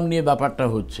নন্দীগ্রাম নিয়ে ব্যাপারটা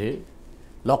হচ্ছে,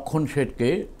 লক্ষণ শেঠকে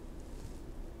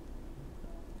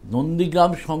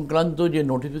নন্দীগ্রাম সংক্রান্ত যে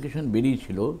নোটিফিকেশন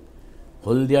বেরিয়েছিল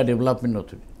হলদিয়া ডেভেলপমেন্ট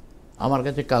অথরিটি, আমার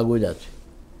কাছে কাগজ আছে,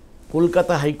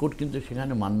 কলকাতা হাইকোর্ট কিন্তু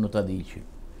সেখানে মান্যতা দিয়েছিল।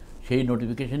 সেই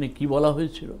নোটিফিকেশনে কি বলা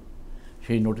হয়েছিল?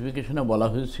 সেই নোটিফিকেশনে বলা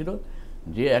হয়েছিল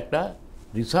যে একটা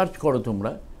রিসার্চ করো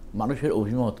তোমরা, মানুষের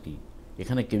অভিমত কী,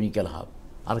 এখানে কেমিক্যাল হাব,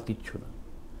 আর কিচ্ছু না।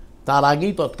 তার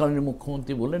আগেই তৎকালীন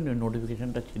মুখ্যমন্ত্রী বললেন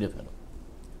নোটিফিকেশনটা ছিঁড়ে ফেলো,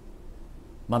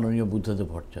 মাননীয় বুদ্ধদেব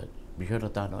ভট্টাচার্য। বিষয়টা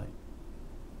তা নয়।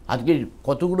 আজকে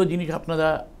কতগুলো জিনিস আপনারা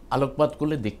আলোকপাত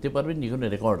করলে দেখতে পারবেন, যেখানে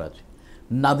রেকর্ড আছে।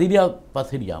 নাদিরা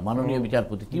পাথেরিয়া মাননীয়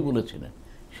বিচারপতি কি বলেছিলেন?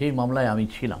 সেই মামলায় আমি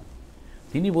ছিলাম।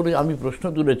 তিনি বলে, আমি প্রশ্ন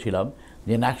তুলেছিলাম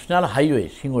যে ন্যাশনাল হাইওয়ে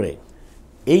সিঙ্গুরে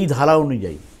এই ধারা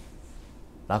অনুযায়ী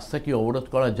রাস্তা কি অবরোধ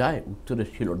করা যায়? উত্তর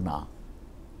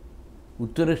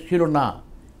এসেছিল না।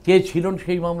 কে ছিলেন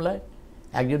সেই মামলায়?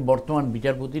 একজন বর্তমান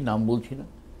বিচারপতি, নাম বলছি না,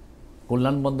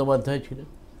 কল্যাণ বন্দ্যোপাধ্যায় ছিলেন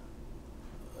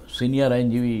সিনিয়র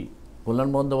আইনজীবী, কল্যাণ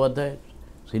বন্দ্যোপাধ্যায়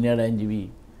সিনিয়র আইনজীবী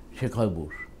শেখর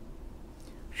বোস।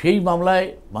 সেই মামলায়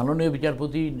মাননীয়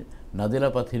বিচারপতি নাদিরা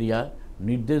পাথেরিয়া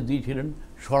নির্দেশ দিয়েছিলেন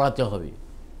সরাতে হবে।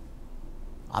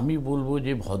 আমি বলবো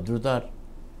যে ভদ্রতার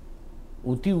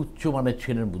অতি উচ্চ মানের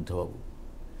ছিলেন বুদ্ধবাবু।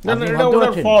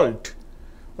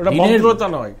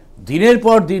 দিনের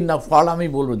পর দিন না, ফল আমি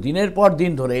বলবো, দিনের পর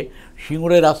দিন ধরে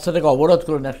সিঙ্গুরের রাস্তাটাকে অবরোধ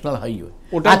করে ন্যাশনাল হাইওয়ে।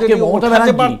 আজকে মমতা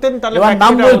ব্যানার্জি, এবার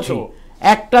নাম বলছি,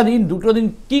 একটা দিন দুটো দিন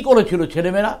কি করেছিল?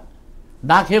 ছেলেমেয়েরা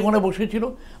না খেয়ে ওখানে বসেছিল।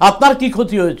 আপনার কি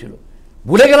ক্ষতি হয়েছিল?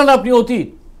 ভুলে গেলেন আপনি অতীত।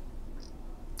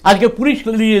 আজকে পুলিশ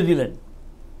নিয়ে দিলেন।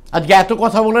 আজকে এত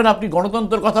কথা বলেন, আপনি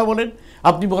গণতন্ত্রের কথা বলেন,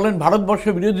 আপনি বলেন ভারতবর্ষ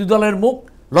বিরোধী দলের মুখ।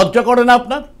 লজ্জা করে না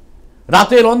আপনার?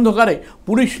 রাতের অন্ধকারে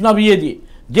পুলিশ নামিয়ে দিয়ে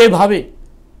যেভাবে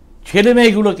ছেলে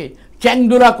মেয়েগুলোকে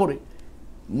চ্যাংদোলা করে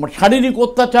শারীরিক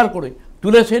অত্যাচার করে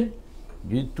তুলেছেন,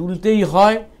 যদি তুলতেই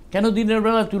হয় কেন দিনের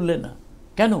বেলা তুললেন না?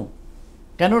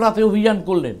 কেন রাতে অভিযান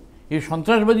করলেন? এই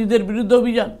সন্ত্রাসবাদীদের বিরুদ্ধে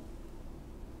অভিযান।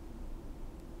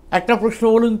 একটা প্রশ্ন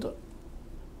বলুন তো,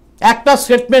 একটা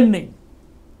স্টেটমেন্ট নেই।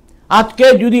 আজকে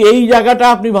যদি এই জায়গাটা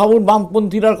আপনি ভাবুন,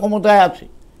 বামপন্থীরা ক্ষমতায় আছে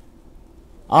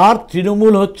আর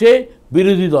তৃণমূল হচ্ছে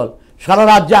বিরোধী দল, সারা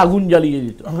রাজ্যে আগুন জ্বালিয়ে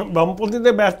দিত।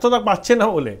 বামপন্থীদের ব্যর্থতা পাচ্ছে না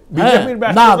বলে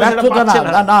না, ব্যর্থতা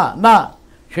না,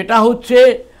 সেটা হচ্ছে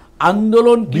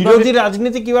আন্দোলন, বিরোধী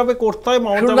রাজনীতি কিভাবে করতে হয়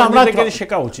মমতা ব্যানার্জিকে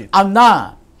শেখা উচিত। আর না,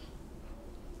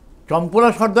 চম্পলা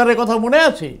সর্দারের কথা মনে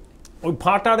আছে? ওই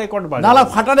ফাটা রেকর্ড,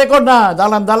 ফাটা রেকর্ড না,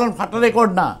 দালান ফাটা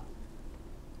রেকর্ড না।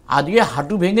 আজকে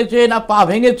হাঁটু ভেঙেছে না পা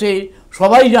ভেঙেছে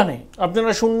সবাই জানে।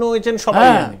 আপনারা শূন্য হয়েছেন সবাই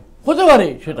জানে, হতে পারে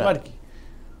সেটা আর কি।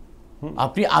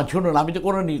 আপনি শুনুন, আমি তো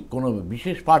কোনো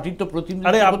বিশেষ পার্টির তো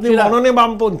আরে আপনি মননে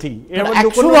বামপন্থী, এর মধ্যে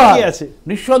 100 কোনো কি আছে?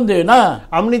 নিঃসন্দেহে না।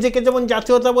 আমি নিজেকে যেমন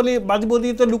জাতীয়তাবাদী বলি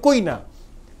তো লুকোই না,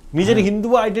 নিজের হিন্দু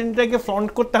আইডেন্টিটিকে ফ্রন্ট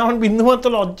করতে আমার বিন্দুমাত্র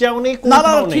লজ্জাও নেই।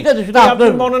 ঠিক আছে, সেটা আপনি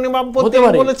মননে বামপন্থী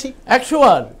বলেছি 100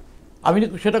 বার, আমি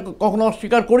সেটা কখনো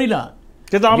অস্বীকার করি না।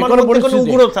 কিন্তু আমার মধ্যে কোনো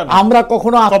উগ্রতা নেই, আমরা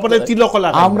কখনো কপালে তিলক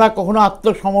লাগাই না। আমরা কখনো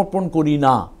আত্মসমর্পণ করি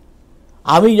না।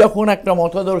 আমি যখন একটা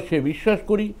মতাদর্শে বিশ্বাস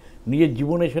করি, নিজের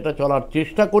জীবনে সেটা চলার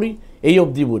চেষ্টা করি, এই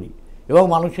অবধি বলি, এবং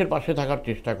মানুষের পাশে থাকার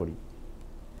চেষ্টা করি।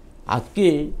 আজকে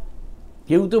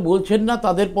কেউ তো বলছেন না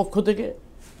তাদের পক্ষ থেকে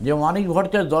যে মানিক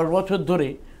ভট্টাচার্য 10 বছর ধরে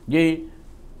যে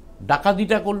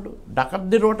ডাকাতিটা করলো,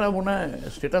 ডাকাতদের ওটা মনে হয়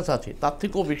স্ট্যাটাস আছে, তার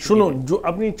থেকেও বেশি। শুনুন,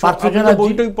 আপনি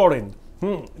বইটাই পড়েন,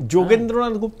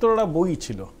 যোগেন্দ্রনাথ গুপ্তর বই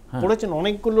ছিল, পড়েছেন?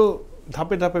 অনেকগুলো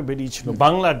ধাপে ধাপে বেরিয়েছিল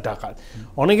বাংলার ডাকাত।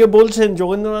 অনেকে বলছেন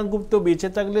যোগেন্দ্রনাথ গুপ্ত বেঁচে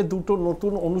থাকলে দুটো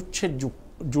নতুন অনুচ্ছেদ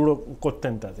জুড়ো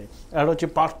করতেন তাতে, আর হচ্ছে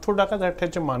পার্থ ডাকাত, একটা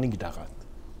হচ্ছে মানিক ডাকাত।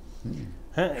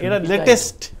 হ্যাঁ, এরা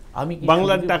লেটেস্ট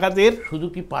বাংলার ডাকাতের শুধু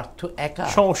কি পার্থ একা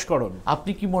সংস্করণ।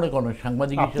 আপনি কি মনে করেন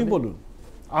সাংবাদিক আপনি বলুন,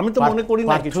 আমি তো মনে করি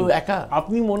না কিছু। একা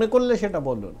আপনি মনে করলে সেটা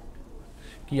বলুন।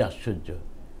 কি আশ্চর্য,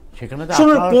 সেখানে তো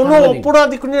কোনো অপরাধ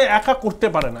একা করতে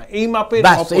পারে না এই মাপের,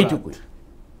 এইটুকুই।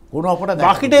 কোনো অপরাধ,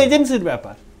 বাকিটা এজেন্সির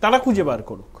ব্যাপার, তারা খুঁজে বার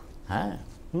করুক। হ্যাঁ,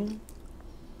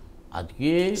 আজকে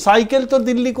সাইকেল তো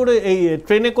দিল্লি করে, এই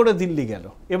ট্রেনে করে দিল্লি গেল,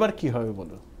 এবার কি হবে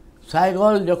বলুন?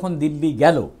 সাইকেল যখন দিল্লি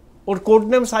গেল, ওর কোড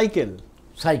নেম সাইকেল।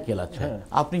 সাইকেল, আচ্ছা,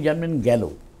 আপনি জানবেন গেল,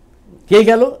 কে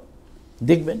গেল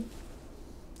দেখবেন,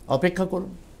 অপেক্ষা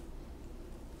করুন।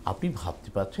 আপনি ভাবতে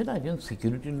পারছেন, একজন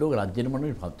সিকিউরিটির লোক, রাজ্যের মানুষ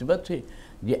ভাবতে পারছে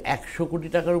যে 100 কোটি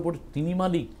টাকার উপর তিনি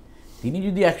মালিক। তিনি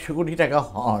যদি 100 কোটি টাকা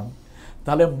হন,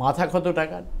 তাহলে মাথা কত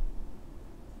টাকার?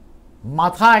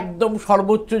 মাথা একদম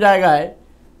সর্বোচ্চ জায়গায়,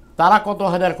 তারা কত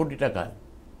হাজার কোটি টাকার।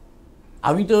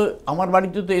 আমি তো, আমার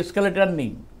বাড়িতে তো এসকালেটার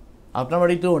নেই, আপনার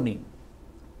বাড়িতেও নেই।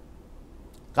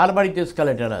 কার বাড়িতে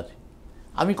এসকালেটার আছে?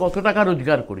 আমি কত টাকা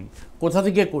রোজগার করি, কোথা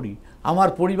থেকে করি, আমার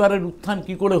পরিবারের উত্থান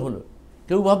কি করে হলো,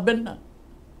 কেউ ভাববেন না।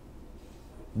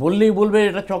 বললেই বলবে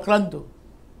এটা চক্রান্ত,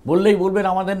 বললেই বলবেন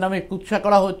আমাদের নামে কুৎসা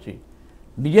করা হচ্ছে।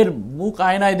 নিজের মুখ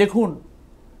আয়নায় দেখুন,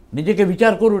 নিজেকে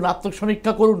বিচার করুন,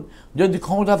 আত্মসমীক্ষা করুন, যদি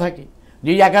ক্ষমতা থাকে, যে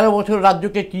এই 11 বছর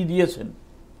রাজ্যকে কি দিয়েছেন,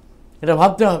 এটা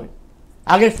ভাবতে হবে।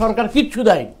 আগের সরকার কিচ্ছু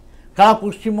দেয়নি, সারা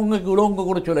পশ্চিমবঙ্গকে উলঙ্গ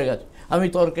করে চলে গেছে। আমি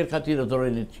তর্কের খাতিরে ধরে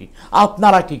নিচ্ছি,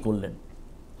 আপনারা কি করলেন?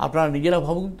 আপনারা নিজেরা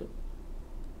ভাবুন তো,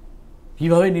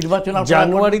 কিভাবে নির্বাচন।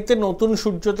 জানুয়ারিতে নতুন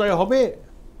সূর্যোদয় হবে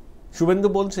শুভেন্দু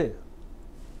বলছে।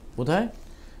 কোথায়?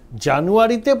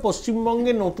 জানুয়ারিতে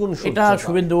পশ্চিমবঙ্গে নতুন। এটা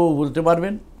শুভেন্দুবাবু বলতে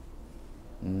পারবেন।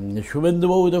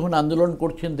 শুভেন্দুবাবু যখন আন্দোলন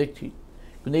করছেন দেখছি,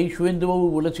 কিন্তু এই শুভেন্দুবাবু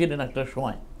বলেছিলেন একটা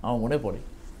সময়, আমার মনে পড়ে,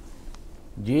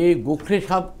 যে গোখলে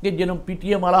সাহেবকে যেন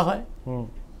পিটিয়ে মারা হয়,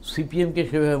 সিপিএমকে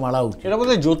সেভাবে মারা উচিত। এটা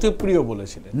বোধহয় জ্যোতিপ্রিয়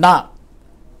বলেছিলেন। না,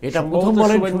 এটা প্রথম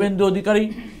বলেন শুভেন্দু অধিকারী,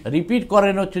 রিপিট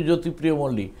করেন হচ্ছে জ্যোতিপ্রিয়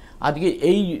মল্লিক। আজকে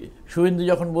এই শুভেন্দু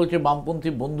যখন বলছে বামপন্থী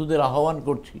বন্ধুদের আহ্বান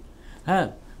করছি, হ্যাঁ,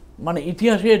 মানে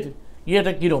ইতিহাসের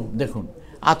ইয়েটা কীরকম দেখুন।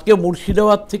 আজকে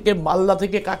মুর্শিদাবাদ থেকে, মালদা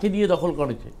থেকে কাকে দিয়ে দখল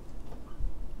করেছে?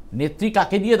 নেত্রী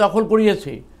কাকে দিয়ে দখল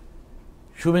করিয়েছে?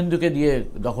 শুভেন্দুকে দিয়ে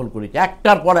দখল করেছে,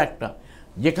 একটার পর একটা।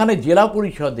 যেখানে জেলা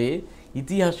পরিষদে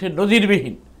ইতিহাসে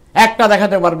নজিরবিহীন, একটা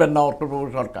দেখাতে পারবেন না অর্থপ্রভু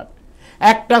সরকার,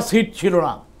 একটা সিট ছিল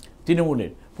না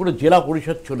তৃণমূলের, পুরো জেলা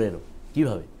পরিষদ চলে এলো।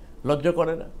 কীভাবে? লজ্জা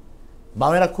করে না?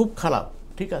 বামেরা খুব খারাপ,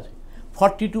 ঠিক আছে।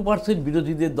 42%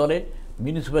 বিরোধীদের দলে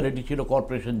মিউনিসিপ্যালিটি ছিল,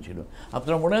 কর্পোরেশন ছিল।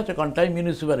 আপনার মনে আছে কন্টাই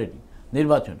মিউনিসিপ্যালিটি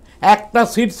নির্বাচন, একটা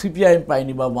সিট সিপিআইএম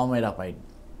পায়নি বা বামেরা পায়নি,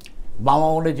 বাম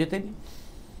আমলে জেতেনি।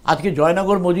 আজকে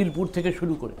জয়নগর, মজিলপুর থেকে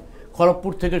শুরু করে,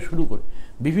 খড়গপুর থেকে শুরু করে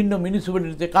বিভিন্ন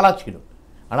মিউনিসিপ্যালিটিতে কারা ছিল,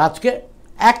 আর আজকে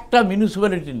একটা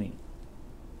মিউনিসিপ্যালিটি নেই,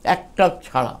 একটা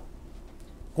ছাড়া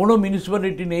কোনো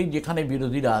মিউনিসিপ্যালিটি নেই যেখানে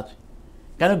বিরোধীরা আছে।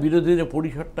 কেন? বিরোধীদের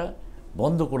পরিসরটা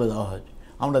বন্ধ করে দেওয়া হয়েছে।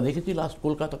 আমরা দেখেছি লাস্ট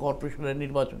কলকাতা কর্পোরেশনের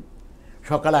নির্বাচন,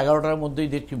 সকাল 11টার মধ্যেই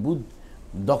দেখছি বুথ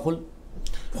দখল,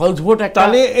 ফলস ভোট।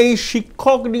 তাহলে এই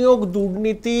শিক্ষক নিয়োগ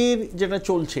দুর্নীতির যেটা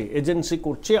চলছে, এজেন্সি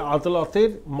করছে, আদালতের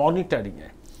মনিটরিংয়ে,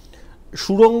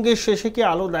 সুরঙ্গের শেষে কি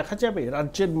আলো দেখা যাবে?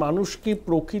 রাজ্যের মানুষ কি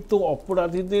প্রকৃত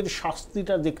অপরাধীদের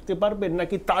শাস্তিটা দেখতে পারবেন,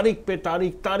 নাকি তারিখ পে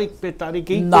তারিখ, তারিখ পে তারিখ,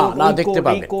 এই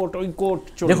কোর্ট ওই কোর্ট?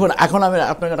 দেখুন, এখন আমি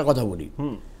আপনাকে একটা কথা বলি।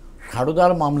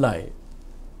 সারদার মামলায়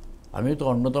আমি তো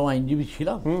অন্যতম আইনজীবী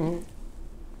ছিলাম,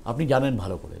 আপনি জানেন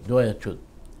ভালো করে। 2014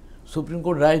 সুপ্রিম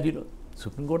কোর্ট রায় দিল,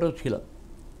 সুপ্রিম কোর্টেও ছিলাম।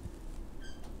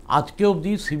 আজকে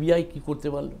অবধি সিবিআই কি করতে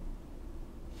পারল?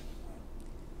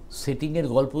 সেটিংয়ের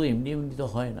গল্প এমনি এমনি তো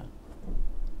হয় না।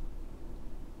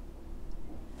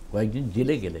 কয়েকদিন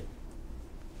জেলে গেলেন,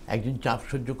 একজন চাপ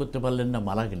সহ্য করতে পারলেন না,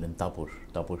 মারা গেলেন।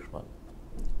 তাপস পাল।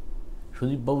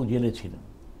 সুদীপবাবু জেলে ছিলেন,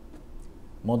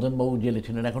 মদনবাবু জেলে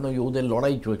ছিলেন। এখন ওদের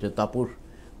লড়াই চলছে, তাপস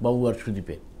বাবু আর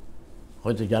সুদীপে।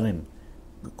 হয়তো জানেন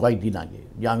কয়েকদিন আগে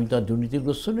যে আমি তো আর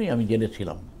দুর্নীতিগ্রস্ত নই, আমি জেলে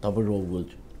ছিলাম, তাপসবাবু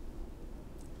বলছেন।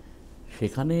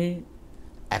 সেখানে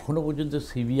এখনও পর্যন্ত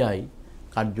সিবিআই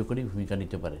কার্যকরী ভূমিকা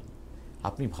নিতে পারেন।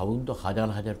 আপনি ভাবুন তো, হাজার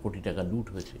হাজার কোটি টাকা লুট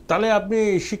হয়েছে। তাহলে আপনি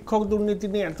শিক্ষক দুর্নীতি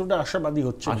নিয়ে এতটা আশাবাদী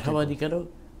হচ্ছেন? আশাবাদী কেন?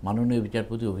 মাননীয়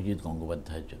বিচারপতি অভিজিৎ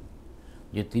গঙ্গোপাধ্যায়ের জন্য,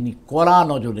 যে তিনি কড়া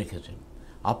নজর রেখেছেন।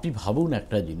 আপনি ভাবুন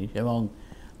একটা জিনিস, এবং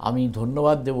আমি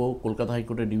ধন্যবাদ দেব কলকাতা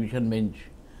হাইকোর্টের ডিভিশন বেঞ্চ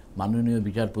মাননীয়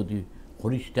বিচারপতি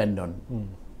হরিশ ট্যান্ডন।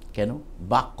 কেন?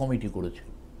 বাক কমিটি করেছেন,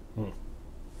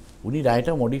 উনি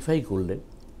রায়টা মডিফাই করলেন।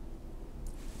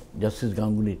 জাস্টিস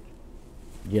গাঙ্গুলির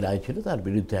যে রায় ছিল তার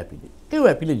বিরুদ্ধে অ্যাপিলে, কেউ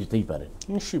অ্যাপিলে যেতেই পারে,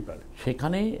 নিশ্চয়ই পারে।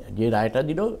 সেখানে যে রায়টা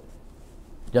দিল,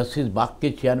 জাস্টিস বাককে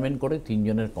চেয়ারম্যান করে 3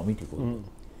 জনের কমিটি করল।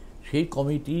 সেই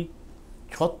কমিটি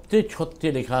ছত্রে ছত্রে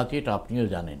লেখা আছে, এটা আপনিও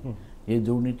জানেন, যে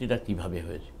দুর্নীতিটা কিভাবে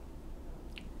হয়েছে।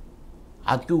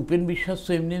 আজকে উপেন বিশ্বাস তো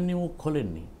এমনি এমনি মুখ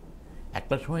খোলেননি।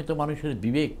 একটা সময় তো মানুষের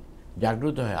বিবেক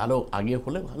জাগ্রত হয়, আরও আগে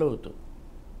হলে ভালো হতো,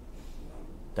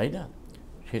 তাই না?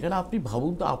 সেখানে আপনি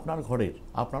ভাবুন তো, আপনার ঘরের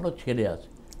আপনারও ছেলে আছে,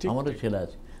 আমারও ছেলে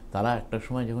আছে, তারা একটা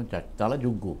সময় যখন তারা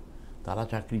যোগ্য, তারা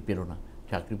চাকরি পেল না।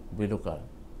 চাকরি পেল কারা?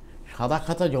 সাদা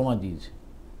খাতা জমা দিয়েছে,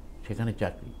 সেখানে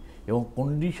চাকরি। এবং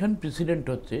কন্ডিশন প্রেসিডেন্ট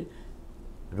হচ্ছে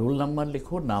রোল নাম্বার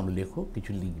লেখো, নাম লেখো,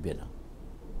 কিছু লিখবে না,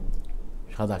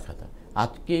 সাদা খাতা।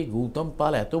 আজকে গৌতম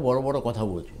পাল এত বড় বড় কথা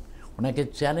বলছে, ওনাকে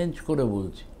চ্যালেঞ্জ করে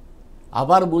বলছি,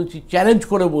 আবার বলছি, চ্যালেঞ্জ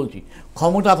করে বলছি,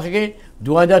 ক্ষমতা থেকে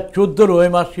 2014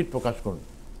 ওএমআর শিট প্রকাশ করুন,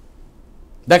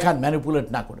 দেখান ম্যানিপুলেট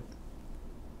না করে।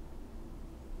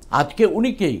 আজকে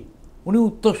উনি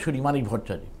উত্তরসূরি মানিক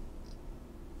ভট্টাচার্য,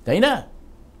 তাই না?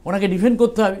 ওনাকে ডিফেন্ড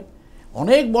করতে হবে।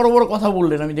 অনেক বড় বড় কথা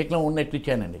বললেন, আমি দেখলাম অন্য একটি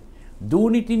চ্যানেলে।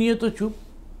 দুর্নীতি নিয়ে তো চুপ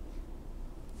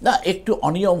না, একটু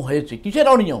অনিয়ম হয়েছে। কিসের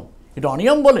অনিয়ম? এটা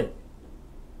অনিয়ম বলে?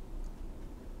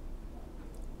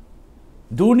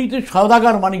 দুর্নীতির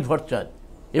সওদাগর মানিক ভট্টাচার্য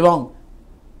এবং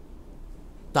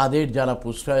তাদের যারা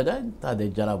প্রশ্রয় দেন, তাদের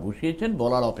যারা বসিয়েছেন,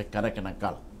 বলার অপেক্ষা রাখে না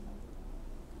কাল।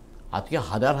 আজকে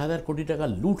হাজার হাজার কোটি টাকা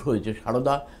লুট হয়েছে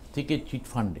সারদা থেকে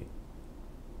চিটফান্ডে।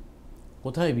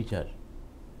 কোথায় বিচার?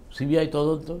 সিবিআই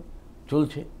তদন্ত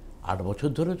চলছে, 8 বছর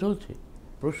ধরে চলছে।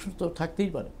 প্রশ্ন তো থাকতেই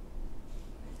পারে,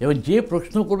 এবং যে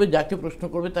প্রশ্ন করবে, যাকে প্রশ্ন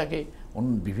করবে, তাকে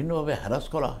বিভিন্নভাবে হ্যারাস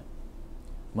করা হয়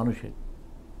মানুষের।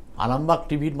 আরামবাগ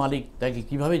টিভির মালিক, তাকে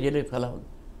কিভাবে জেলে ফেলা হলো?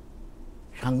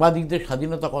 সাংবাদিকদের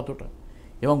স্বাধীনতা কতটা?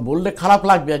 এবং বললে খারাপ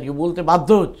লাগবে, আজকে বলতে বাধ্য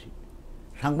হচ্ছি,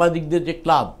 সাংবাদিকদের যে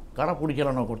ক্লাব, কারা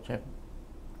পরিচালনা করছে এখন?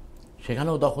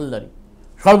 সেখানেও দখলদারি,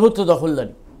 সর্বত্র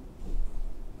দখলদারি।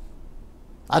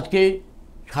 আজকে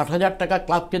 60,000 টাকা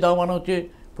ক্লাবকে দেওয়া মানে হচ্ছে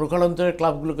প্রকারান্তরের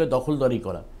ক্লাবগুলোকে দখলদারি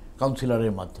করা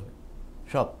কাউন্সিলরের মাধ্যমে।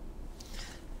 সব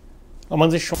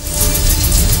আমাদের